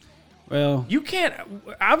Kentucky. Well, You can't.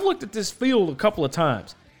 I've looked at this field a couple of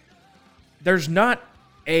times. There's not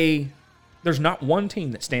one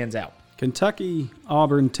team that stands out. Kentucky,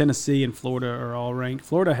 Auburn, Tennessee, and Florida are all ranked.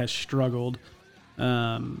 Florida has struggled.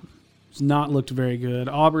 It's not looked very good.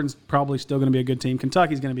 Auburn's probably still going to be a good team.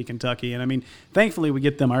 Kentucky's going to be Kentucky. And, I mean, thankfully we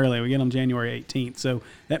get them early. We get them January 18th. So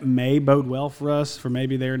that may bode well for us, for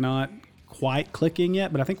maybe they're not quite clicking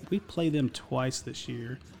yet. But I think we play them twice this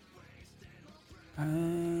year.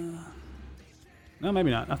 No,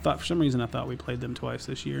 maybe not. For some reason I thought we played them twice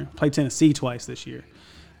this year. Played Tennessee twice this year.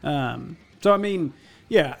 So, I mean,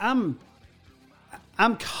 yeah, I'm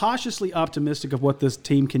cautiously optimistic of what this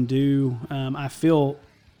team can do. I feel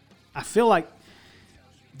like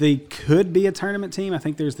they could be a tournament team. I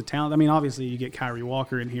think there's the talent. I mean, obviously you get Kyrie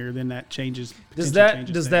Walker in here, then that changes. Does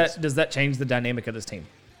that change the dynamic of this team?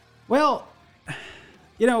 Well,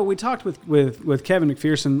 we talked with Kevin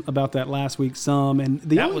McPherson about that last week some, and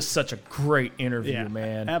that was such a great interview,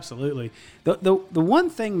 man. Absolutely. The one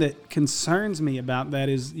thing that concerns me about that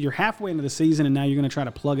is you're halfway into the season, and now you're going to try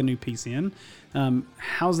to plug a new piece in.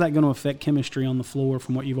 How's that going to affect chemistry on the floor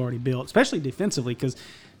from what you've already built, especially defensively? Because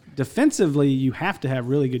defensively, you have to have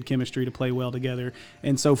really good chemistry to play well together,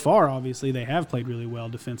 and so far, obviously, they have played really well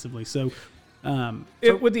defensively. So,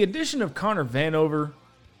 with the addition of Connor Vanover.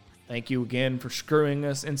 Thank you again for screwing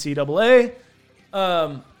us, NCAA.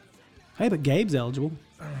 Hey, but Gabe's eligible.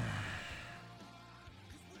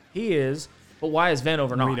 He is, but why is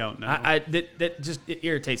Vanover not? We don't know. It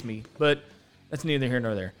irritates me, but that's neither here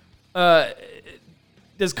nor there.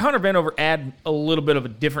 Does Connor Vanover add a little bit of a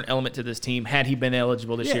different element to this team had he been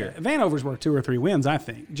eligible this year? Vanover's worth 2 or 3 wins, I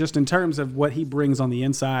think, just in terms of what he brings on the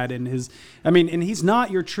inside and and he's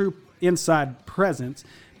not your true inside presence.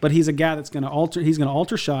 But he's a guy that's going to alter. He's going to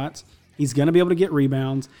alter shots. He's going to be able to get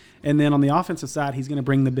rebounds. And then on the offensive side, he's going to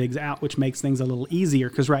bring the bigs out, which makes things a little easier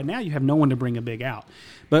because right now you have no one to bring a big out.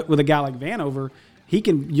 But with a guy like Vanover, he's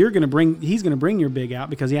going to bring your big out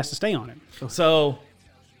because he has to stay on him. So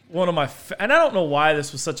one of my and I don't know why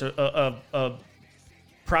this was such a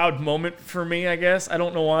proud moment for me. I guess I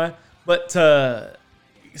don't know why, but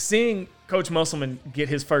seeing Coach Musselman get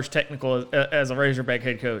his first technical as a Razorback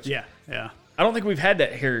head coach. Yeah. I don't think we've had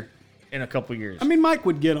that here in a couple years. I mean, Mike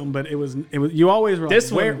would get them, but it was you always were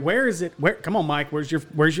like, where is it? Come on, Mike, where's your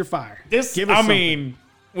fire?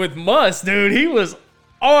 With Muss, dude, he was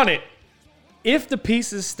on it. If the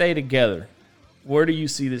pieces stay together, where do you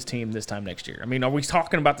see this team this time next year? I mean, are we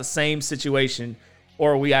talking about the same situation,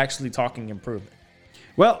 or are we actually talking improvement?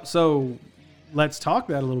 Well, so let's talk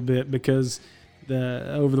that a little bit because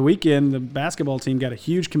over the weekend, the basketball team got a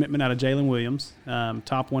huge commitment out of Jalen Williams,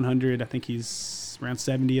 top 100. I think he's around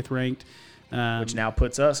 70th ranked. Which now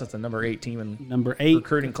puts us at the number 8 team in number 8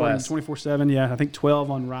 recruiting class. 24/7, yeah. I think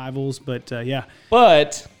 12 on Rivals, but yeah.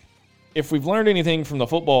 But if we've learned anything from the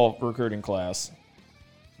football recruiting class,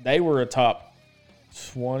 they were a top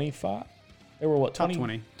 25. They were what? 20?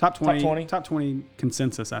 Top 20. Top 20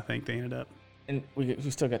 consensus, I think they ended up. And we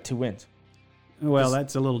still got 2 wins. Well,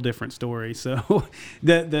 that's a little different story. So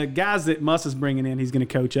the guys that Muss is bringing in, he's going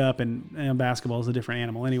to coach up, and basketball is a different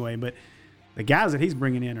animal anyway. But the guys that he's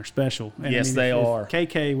bringing in are special. And yes, they are.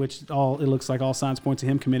 KK, which it looks like all signs point to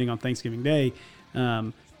him committing on Thanksgiving Day.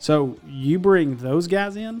 So you bring those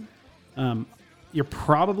guys in, you're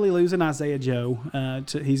probably losing Isaiah Joe.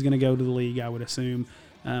 He's going to go to the league, I would assume.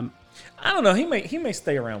 I don't know. He may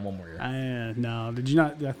stay around one more year. No, did you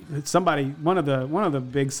not? One of the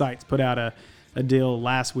big sites put out a deal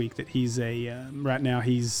last week that he's right now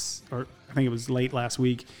or I think it was late last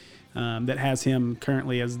week, that has him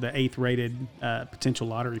currently as the 8th rated potential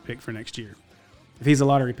lottery pick for next year. If he's a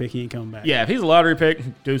lottery pick, he ain't coming back. Yeah, if he's a lottery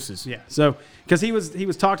pick, deuces. Yeah, so because he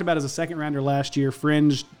was talked about as a 2nd rounder last year,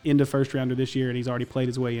 fringed into 1st rounder this year, and he's already played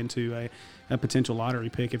his way into a potential lottery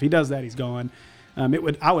pick. If he does that, he's gone.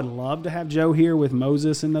 I would love to have Joe here with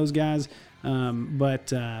Moses and those guys,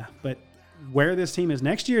 but where this team is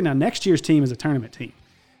next year. Now, next year's team is a tournament team.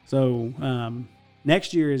 So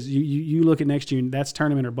next year is you look at next year, and that's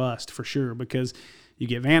tournament or bust for sure because you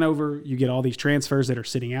get Vanover, you get all these transfers that are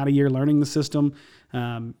sitting out a year learning the system.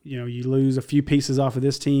 You lose a few pieces off of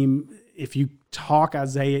this team. If you talk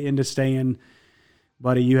Isaiah into staying,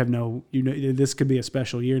 buddy, you know, this could be a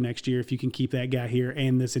special year next year if you can keep that guy here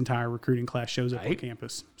and this entire recruiting class shows up on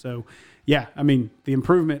campus. So, yeah, I mean, the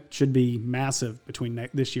improvement should be massive between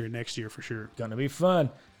this year and next year for sure. Gonna be fun.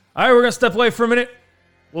 All right, we're gonna step away for a minute.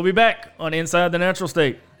 We'll be back on Inside the Natural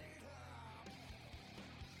State.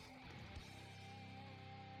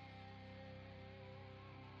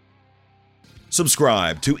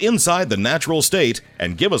 Subscribe to Inside the Natural State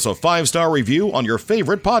and give us a 5-star review on your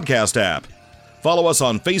favorite podcast app. Follow us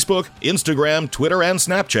on Facebook, Instagram, Twitter, and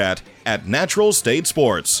Snapchat at Natural State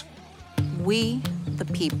Sports. We, the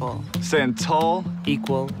people. Stand tall,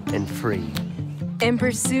 equal, and free. In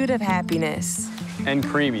pursuit of happiness. and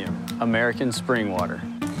premium American spring water.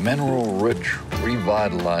 Mineral-rich,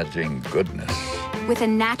 revitalizing goodness. With a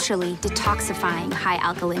naturally detoxifying high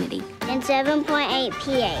alkalinity. And 7.8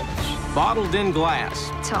 pH. Bottled in glass.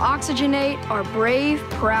 To oxygenate our brave,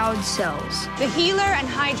 proud cells. The healer and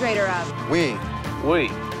hydrator of. We.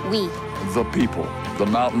 The people. The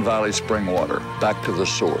Mountain Valley Spring Water. Back to the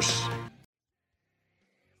source.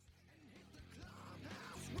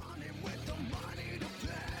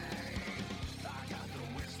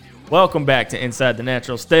 Welcome back to Inside the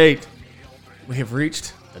Natural State. We have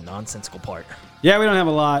reached the nonsensical part. Yeah, we don't have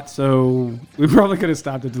a lot, so we probably could have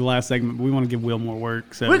stopped at the last segment, but we want to give Will more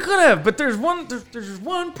work. So we could have, but there's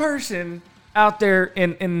one person out there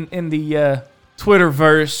in the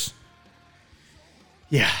Twitterverse,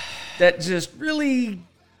 yeah, that just really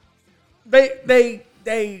they.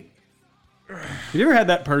 Have you ever had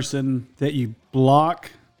that person that you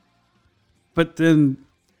block, but then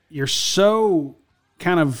you're so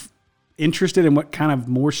kind of interested in what kind of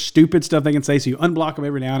more stupid stuff they can say, so you unblock them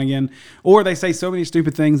every now and again, or they say so many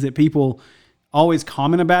stupid things that people always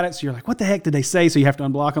comment about it, so you're like, what the heck did they say? So you have to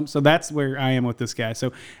unblock them. So that's where I am with this guy.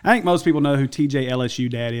 So I think most people know who TJ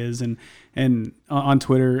LSU Dad is, and on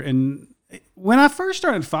Twitter. And when I first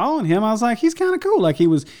started following him, I was like, he's kind of cool. Like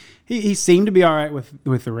he seemed to be all right with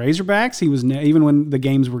the Razorbacks. He was, even when the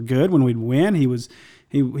games were good, when we'd win, he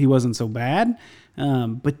wasn't so bad.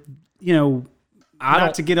 But you know,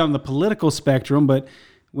 not to get on the political spectrum, but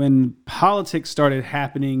when politics started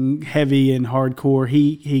happening heavy and hardcore,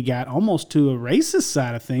 he got almost to a racist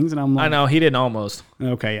side of things, and I'm like, I know he didn't almost.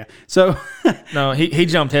 Okay, yeah. So no, he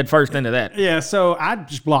jumped head first into that. Yeah, so I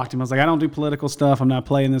just blocked him. I was like, I don't do political stuff. I'm not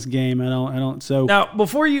playing this game. I don't. So now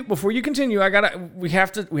before you continue, we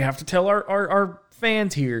have to tell our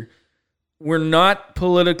fans here, we're not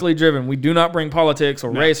politically driven. We do not bring politics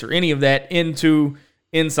or race or any of that into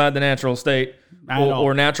Inside the Natural State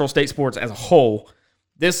or Natural State Sports as a whole.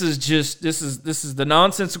 This is the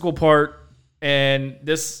nonsensical part, and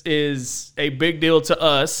this is a big deal to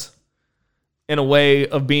us in a way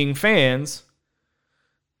of being fans.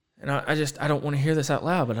 And I don't want to hear this out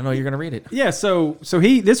loud, but I know you're going to read it. Yeah, so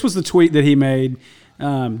this was the tweet that he made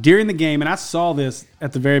during the game, and I saw this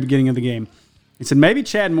at the very beginning of the game. He said, maybe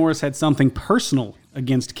Chad Morris had something personal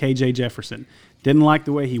against KJ Jefferson. Didn't like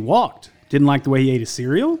the way he walked. Didn't like the way he ate his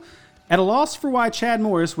cereal. At a loss for why Chad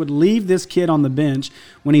Morris would leave this kid on the bench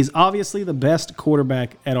when he's obviously the best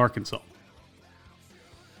quarterback at Arkansas.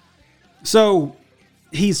 So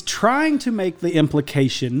he's trying to make the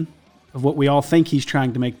implication of what we all think he's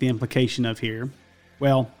trying to make the implication of here.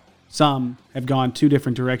 Well, some have gone two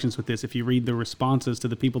different directions with this if you read the responses to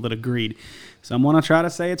the people that agreed. Some want to try to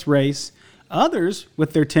say it's race. Others,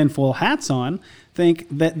 with their tinfoil hats on, think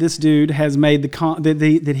that this dude has made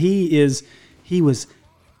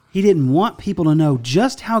he didn't want people to know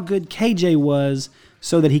just how good KJ was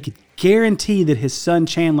so that he could guarantee that his son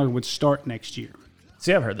Chandler would start next year.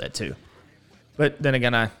 See, I've heard that too. But then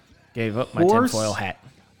again, I gave up my tinfoil hat.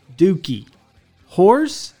 Dookie.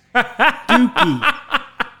 Horse Dookie.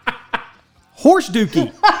 Horse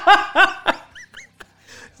Dookie.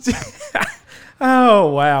 Oh,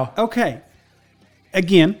 wow. Okay.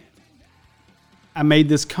 Again, I made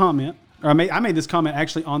this comment, or I made this comment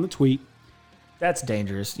actually on the tweet. That's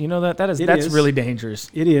dangerous. You know that's really dangerous.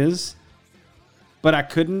 It is, but I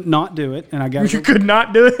couldn't not do it, and I got. You could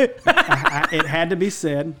not do it. It had to be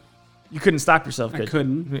said. You couldn't stop yourself. I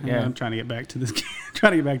couldn't. Yeah. I'm trying to get back to this.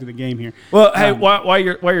 Trying to get back to the game here. Well, hey, while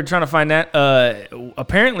you're trying to find that,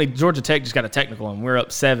 apparently Georgia Tech just got a technical, and we're up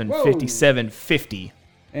 57-50,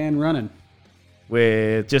 and running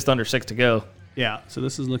with just under 6 to go. Yeah, so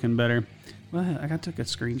this is looking better. Well, I took a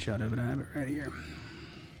screenshot of it. I have it right here.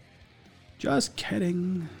 Just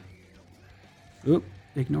kidding. Oop,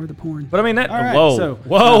 ignore the porn. But I mean that. Right, whoa!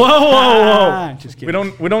 Just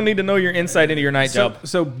kidding. We don't need to know your insight into your night job.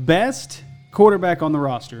 So best quarterback on the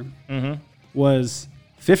roster was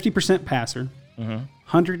 50% passer,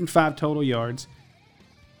 105 total yards,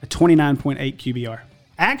 a 29.8 QBR.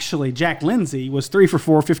 Actually, Jack Lindsey was 3 for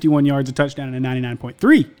 4, 51 yards, a touchdown, and a 99.3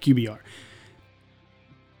 QBR.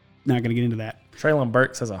 Not going to get into that. Treylon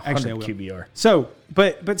Burks has a 100 QBR. So,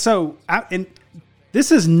 and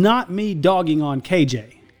this is not me dogging on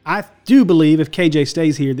KJ. I do believe if KJ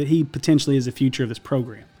stays here that he potentially is the future of this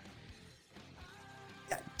program.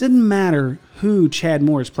 It didn't matter who Chad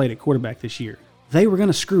Morris played at quarterback this year. They were going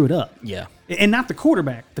to screw it up. Yeah. And not the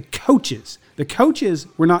quarterback, the coaches. The coaches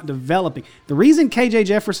were not developing. The reason KJ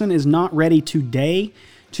Jefferson is not ready today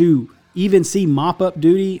to even see mop-up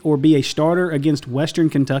duty or be a starter against Western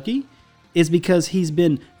Kentucky is because he's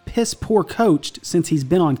been piss-poor coached since he's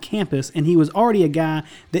been on campus, and he was already a guy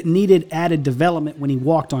that needed added development when he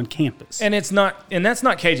walked on campus. And that's not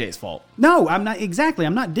KJ's fault. No, I'm not exactly.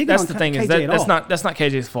 I'm not digging that's on the thing KJ is that, at that's all. not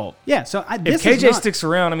KJ's fault. Yeah, so if KJ sticks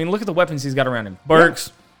around, I mean, look at the weapons he's got around him: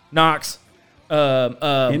 Burks, Knox,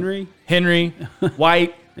 Henry,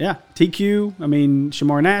 White. Yeah, TQ. I mean,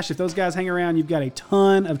 Shamar Nash. If those guys hang around, you've got a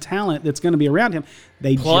ton of talent that's going to be around him.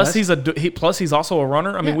 Plus he's also a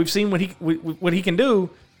runner. I mean, we've seen what he can do.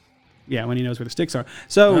 Yeah, when he knows where the sticks are.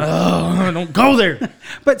 So don't go there.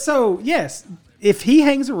 But so yes, if he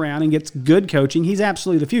hangs around and gets good coaching, he's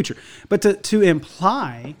absolutely the future. But to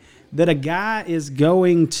imply that a guy is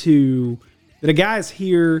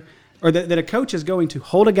here, or that a coach is going to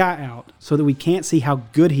hold a guy out so that we can't see how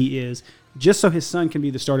good he is, just so his son can be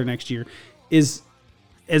the starter next year, is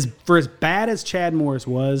as bad as Chad Morris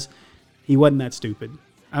was, he wasn't that stupid.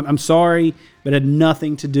 I'm sorry, but it had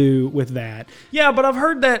nothing to do with that. Yeah, but I've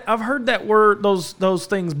heard that word those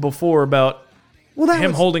things before about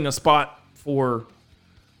him holding a spot for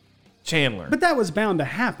Chandler. But that was bound to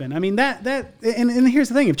happen. I mean and here's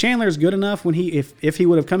the thing: if Chandler's good enough if he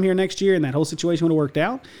would have come here next year and that whole situation would have worked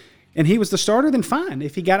out, and he was the starter, then fine.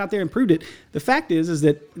 If he got out there and proved it. The fact is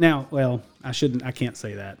that now, well, I can't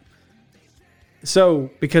say that. So,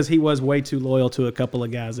 because he was way too loyal to a couple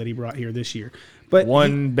of guys that he brought here this year. But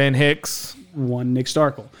Ben Hicks. One Nick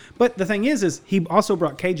Starkel. But the thing is he also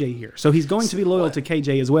brought KJ here. So he's going to be loyal to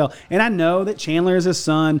KJ as well. And I know that Chandler is his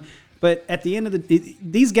son, but at the end of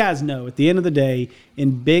these guys know at the end of the day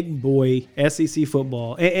in big boy SEC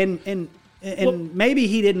football, and maybe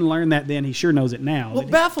he didn't learn that then. He sure knows it now.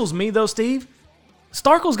 What baffles me, though, Steve,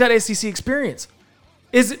 Starkel's got SEC experience.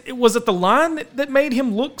 Was it the line that made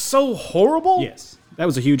him look so horrible? Yes, that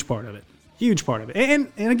was a huge part of it. Huge part of it.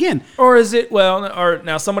 And again. Or is it,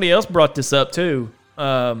 now somebody else brought this up, too.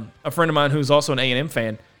 A friend of mine who's also an A&M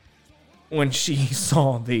fan, when she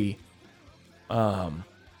saw the 5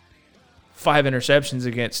 interceptions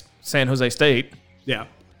against San Jose State. Yeah.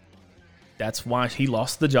 That's why he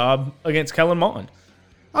lost the job against Kellen Mond.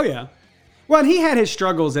 Oh, yeah. Well, and he had his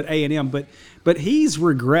struggles at A&M, but he's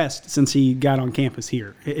regressed since he got on campus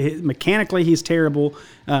here. Mechanically, he's terrible.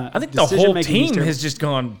 I think the whole team has just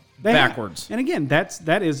gone backwards. And again,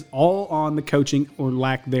 that is all on the coaching or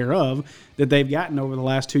lack thereof that they've gotten over the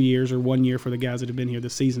last 2 years or 1 year for the guys that have been here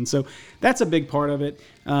this season. So that's a big part of it.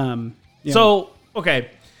 Okay.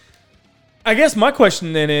 I guess my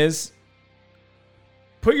question then is,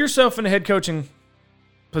 put yourself in a head coaching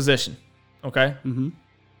position, okay? Mm-hmm.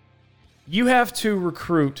 You have to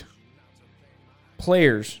recruit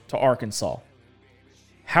players to Arkansas.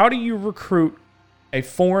 How do you recruit a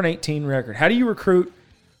 4-18 record? How do you recruit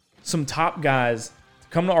some top guys to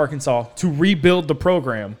come to Arkansas to rebuild the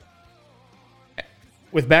program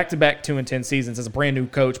with back-to-back 2-10 seasons as a brand new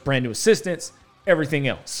coach, brand new assistants, everything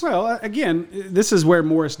else? Well, again, this is where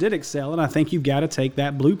Morris did excel, and I think you've got to take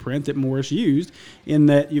that blueprint that Morris used in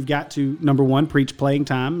that you've got to, number one, preach playing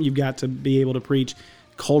time. You've got to be able to preach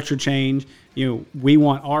culture change. We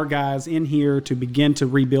want our guys in here to begin to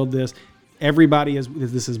rebuild this. Everybody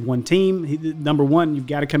this is one team. Number one, you've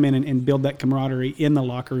got to come in and build that camaraderie in the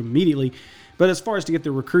locker room immediately. But as far as to get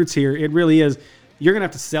the recruits here, it really is, you're going to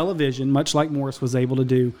have to sell a vision, much like Morris was able to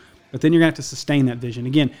do, but then you're going to have to sustain that vision.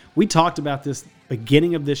 Again, we talked about this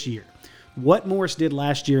beginning of this year. What Morris did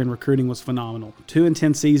last year in recruiting was phenomenal.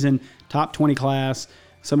 2-10 season, top 20 class,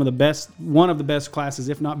 one of the best classes,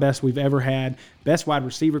 if not best, we've ever had. Best wide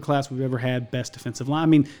receiver class we've ever had. Best defensive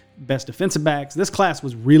line. Best defensive backs. This class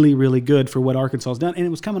was really, really good for what Arkansas has done, and it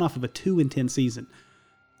was coming off of a 2-10 season.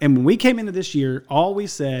 And when we came into this year, all we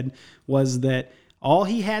said was that all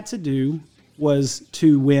he had to do was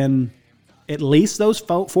to win at least those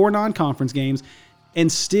 4 non-conference games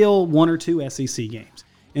and still 1 or 2 SEC games.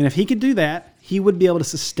 And if he could do that, he would be able to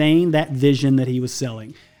sustain that vision that he was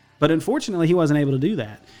selling. But unfortunately, he wasn't able to do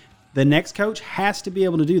that. The next coach has to be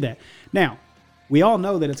able to do that. Now, we all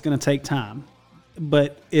know that it's going to take time.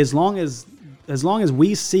 But as long as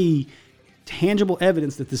we see tangible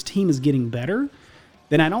evidence that this team is getting better,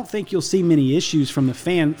 then I don't think you'll see many issues from the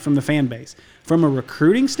fan base. From a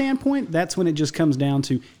recruiting standpoint, that's when it just comes down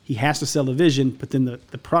to he has to sell the vision, but then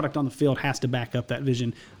the product on the field has to back up that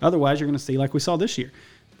vision. Otherwise, you're going to see, like we saw this year,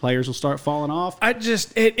 players will start falling off.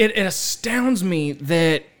 It astounds me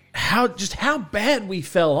that how bad we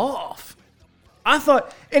fell off. I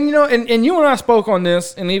thought, and you and I spoke on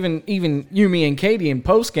this, and even you, me, and Katie in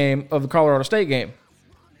post game of the Colorado State game.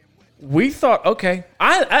 We thought, okay,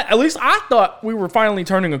 at least I thought we were finally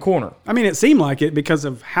turning a corner. I mean, it seemed like it because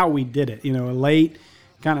of how we did it. Late,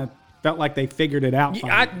 kind of felt like they figured it out.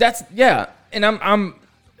 And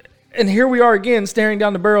and here we are again, staring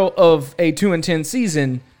down the barrel of a 2-10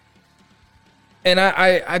 season. And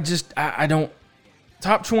I don't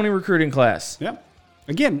top 20 recruiting class. Yep.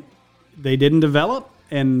 Again, they didn't develop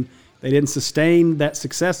and they didn't sustain that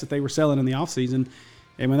success that they were selling in the offseason.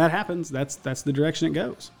 And when that happens, that's the direction it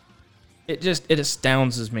goes. It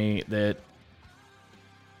astounds me that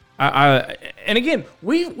and again,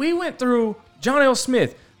 we went through John L.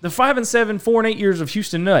 Smith, the 5-7, 4-8 years of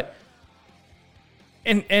Houston Nutt,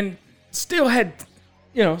 and still had,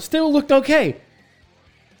 still looked okay.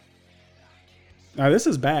 This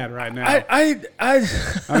is bad right now.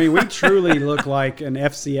 I mean, we truly look like an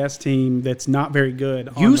FCS team that's not very good.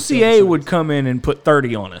 UCA would come in and put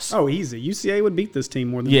 30 on us. Oh, easy. UCA would beat this team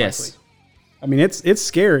more than likely. I mean, it's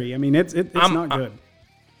scary. I mean, it's not good.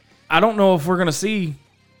 I don't know if we're going to see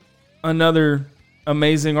another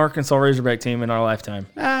amazing Arkansas Razorback team in our lifetime.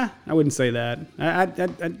 I wouldn't say that.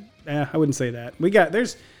 I wouldn't say that.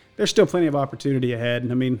 There's still plenty of opportunity ahead.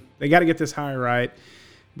 I mean, they got to get this hire right.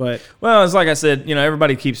 But well, it's like I said,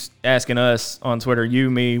 everybody keeps asking us on Twitter,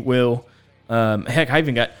 you, me, Will. Heck,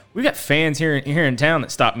 we got fans here in town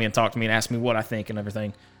that stop me and talk to me and ask me what I think and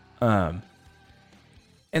everything.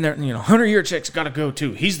 And they're, Hunter Yurachek's got to go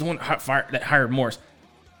too. He's the one that hired Morris.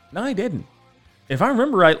 No, he didn't. If I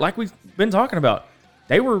remember right, like we've been talking about,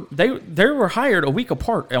 they were hired a week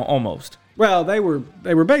apart almost. Well, they were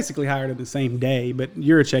basically hired on the same day, but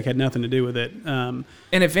Yurachek had nothing to do with it. And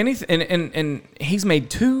if anything, and he's made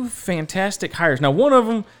 2 fantastic hires. Now, one of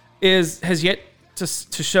them has yet to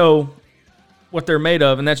show what they're made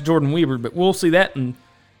of, and that's Jordan Weaver. But we'll see that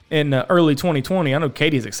in early 2020. I know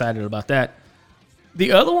Katie's excited about that.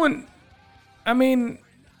 The other one, I mean,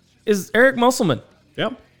 is Eric Musselman.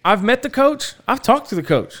 Yep. I've met the coach. I've talked to the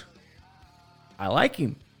coach. I like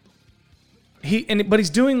him. But he's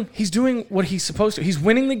doing what he's supposed to. He's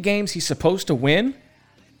winning the games he's supposed to win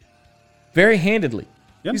very handedly.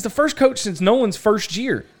 Yep. He's the first coach since Nolan's first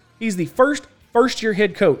year. He's the first-year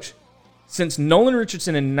head coach since Nolan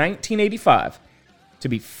Richardson in 1985 to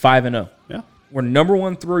be 5-0. Yeah. We're the number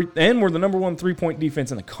one 3-point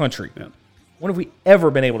defense in the country. Yeah. When have we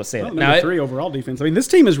ever been able to say that? Number 3 overall defense. I mean, this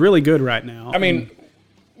team is really good right now. I mean,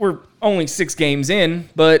 we're only 6 games in,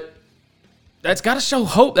 but that's got to show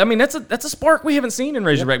hope. I mean, that's a spark we haven't seen in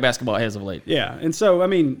Razorback basketball as of late. Yeah, and so, I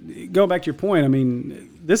mean, going back to your point, I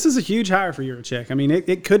mean, this is a huge hire for Yurachek. I mean,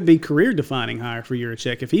 it could be career-defining hire for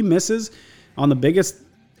Yurachek. If he misses on the biggest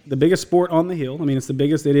sport on the hill, I mean, it's the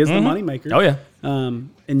biggest, it is the moneymaker. Oh, yeah.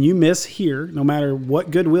 And you miss here, no matter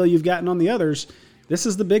what goodwill you've gotten on the others, this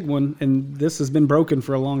is the big one, and this has been broken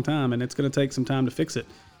for a long time, and it's going to take some time to fix it.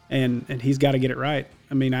 And he's got to get it right.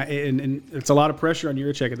 I mean, and it's a lot of pressure on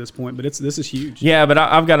Yurachek at this point, but this is huge. Yeah, but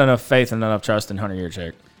I've got enough faith and enough trust in Hunter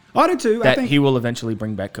Yurachek. I do too. That he will eventually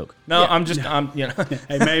bring back Coke. No, yeah.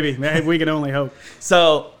 Hey, maybe we can only hope.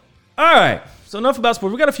 So, all right. So enough about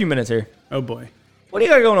sports. We got a few minutes here. Oh boy, what do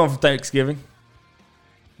you got going on for Thanksgiving?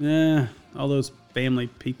 All those family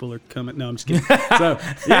people are coming. No, I'm just kidding. So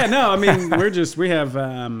yeah, no, I mean we have.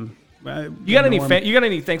 You got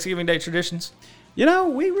any Thanksgiving Day traditions?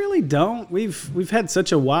 We really don't. We've had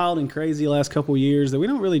such a wild and crazy last couple of years that we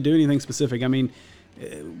don't really do anything specific. I mean,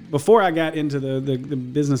 before I got into the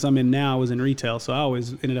business I'm in now, I was in retail, so I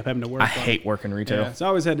always ended up having to work. I hate working retail. Yeah, so I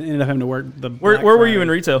always ended up having to work the. Where were you in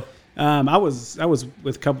retail? I was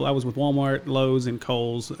with Walmart, Lowe's, and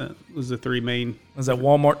Kohl's. Was the 3 main. Was that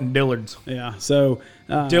Walmart and Dillard's? Yeah. So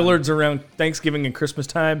Dillard's around Thanksgiving and Christmas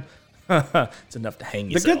time. It's enough to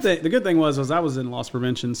hang yourself. The good thing was I was in loss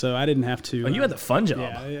prevention, so I didn't have to. Oh, you had the fun job.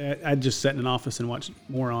 Yeah, I just sat in an office and watched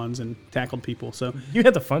morons and tackled people. So you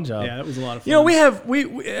had the fun job. Yeah, it was a lot of fun.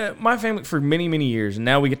 We my family for many years, and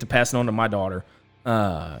now we get to pass it on to my daughter.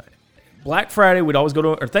 Black Friday we'd always go to,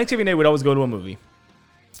 or Thanksgiving Day we'd always go to a movie,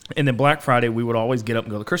 and then Black Friday we would always get up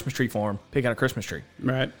and go to the Christmas tree farm, pick out a Christmas tree.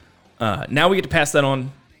 Right. Now we get to pass that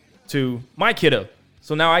on to my kiddo.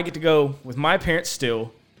 So now I get to go with my parents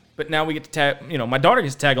still. But now we get to my daughter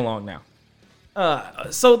gets to tag along now.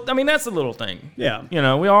 So, I mean, that's a little thing. Yeah. You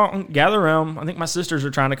know, we all gather around. I think my sisters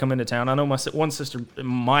are trying to come into town. I know one sister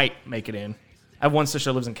might make it in. I have one sister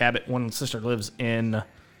that lives in Cabot. One sister lives in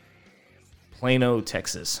Plano,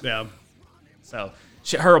 Texas. Yeah. So,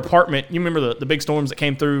 her apartment, you remember the big storms that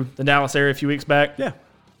came through the Dallas area a few weeks back? Yeah.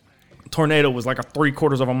 Tornado was like a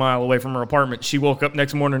 3/4 of a mile away from her apartment. She woke up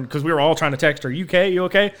next morning because we were all trying to text her, "You okay? You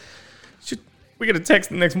okay?" We get a text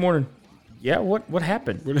the next morning. Yeah, what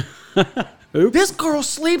happened? This girl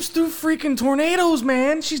sleeps through freaking tornadoes,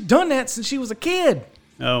 man. She's done that since she was a kid.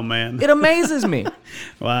 Oh man, it amazes me.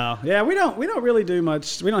 Wow. Yeah, we don't really do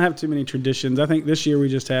much. We don't have too many traditions. I think this year we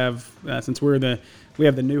just have since we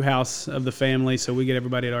have the new house of the family, so we get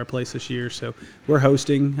everybody at our place this year. So we're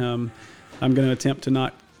hosting. I'm going to attempt to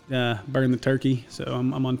not burn the turkey, so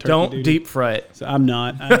I'm on turkey Don't duty. deep fry it. So I'm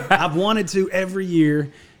not. I've wanted to every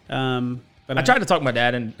year. But I tried to talk my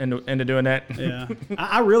dad into doing that. Yeah,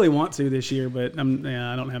 I really want to this year, but I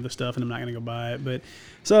don't have the stuff, and I'm not going to go buy it. But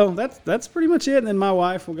so that's pretty much it. And then my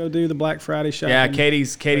wife will go do the Black Friday shopping. Yeah,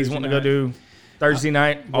 Katie's wanting to go do Thursday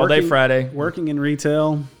night, all day Friday. Working in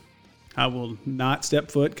retail, I will not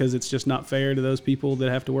step foot because it's just not fair to those people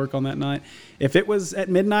that have to work on that night. If it was at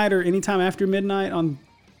midnight or anytime after midnight on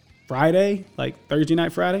Friday, like Thursday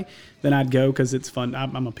night, Friday, then I'd go because it's fun.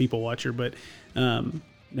 I'm a people watcher, but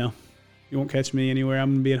no. You won't catch me anywhere.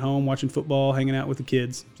 I'm gonna be at home watching football, hanging out with the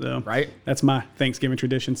kids. So right, that's my Thanksgiving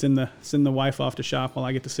tradition. Send the wife off to shop while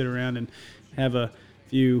I get to sit around and have a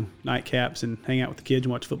few nightcaps and hang out with the kids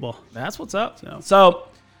and watch football. That's what's up. So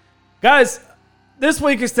guys, this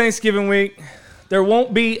week is Thanksgiving week. There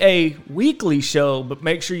won't be a weekly show, but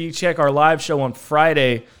make sure you check our live show on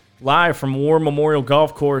Friday, live from War Memorial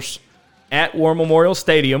Golf Course at War Memorial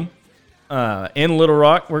Stadium in Little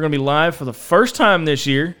Rock. We're gonna be live for the first time this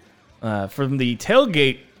year. From the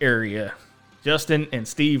tailgate area, Justin and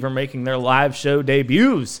Steve are making their live show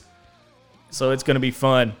debuts. So it's going to be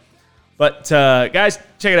fun. But, guys,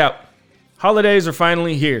 check it out. Holidays are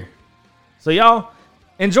finally here. So, y'all,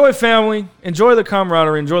 enjoy family, enjoy the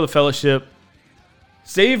camaraderie, enjoy the fellowship.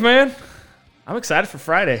 Steve, man, I'm excited for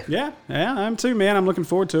Friday. Yeah, I'm too, man. I'm looking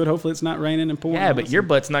forward to it. Hopefully it's not raining and pouring. Yeah, but your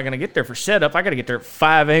butt's not going to get there for setup. I got to get there at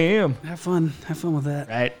 5 a.m. Have fun with that.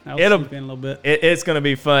 Right. I'll sleep in a little bit. It's going to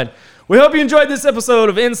be fun. We hope you enjoyed this episode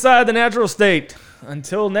of Inside the Natural State.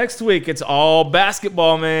 Until next week, it's all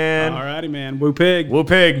basketball, man. All righty, man. Woo pig. Woo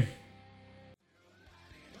pig.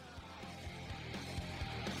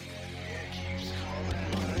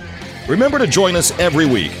 Remember to join us every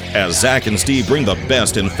week as Zach and Steve bring the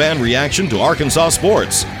best in fan reaction to Arkansas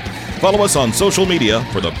sports. Follow us on social media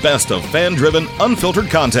for the best of fan-driven, unfiltered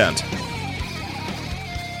content.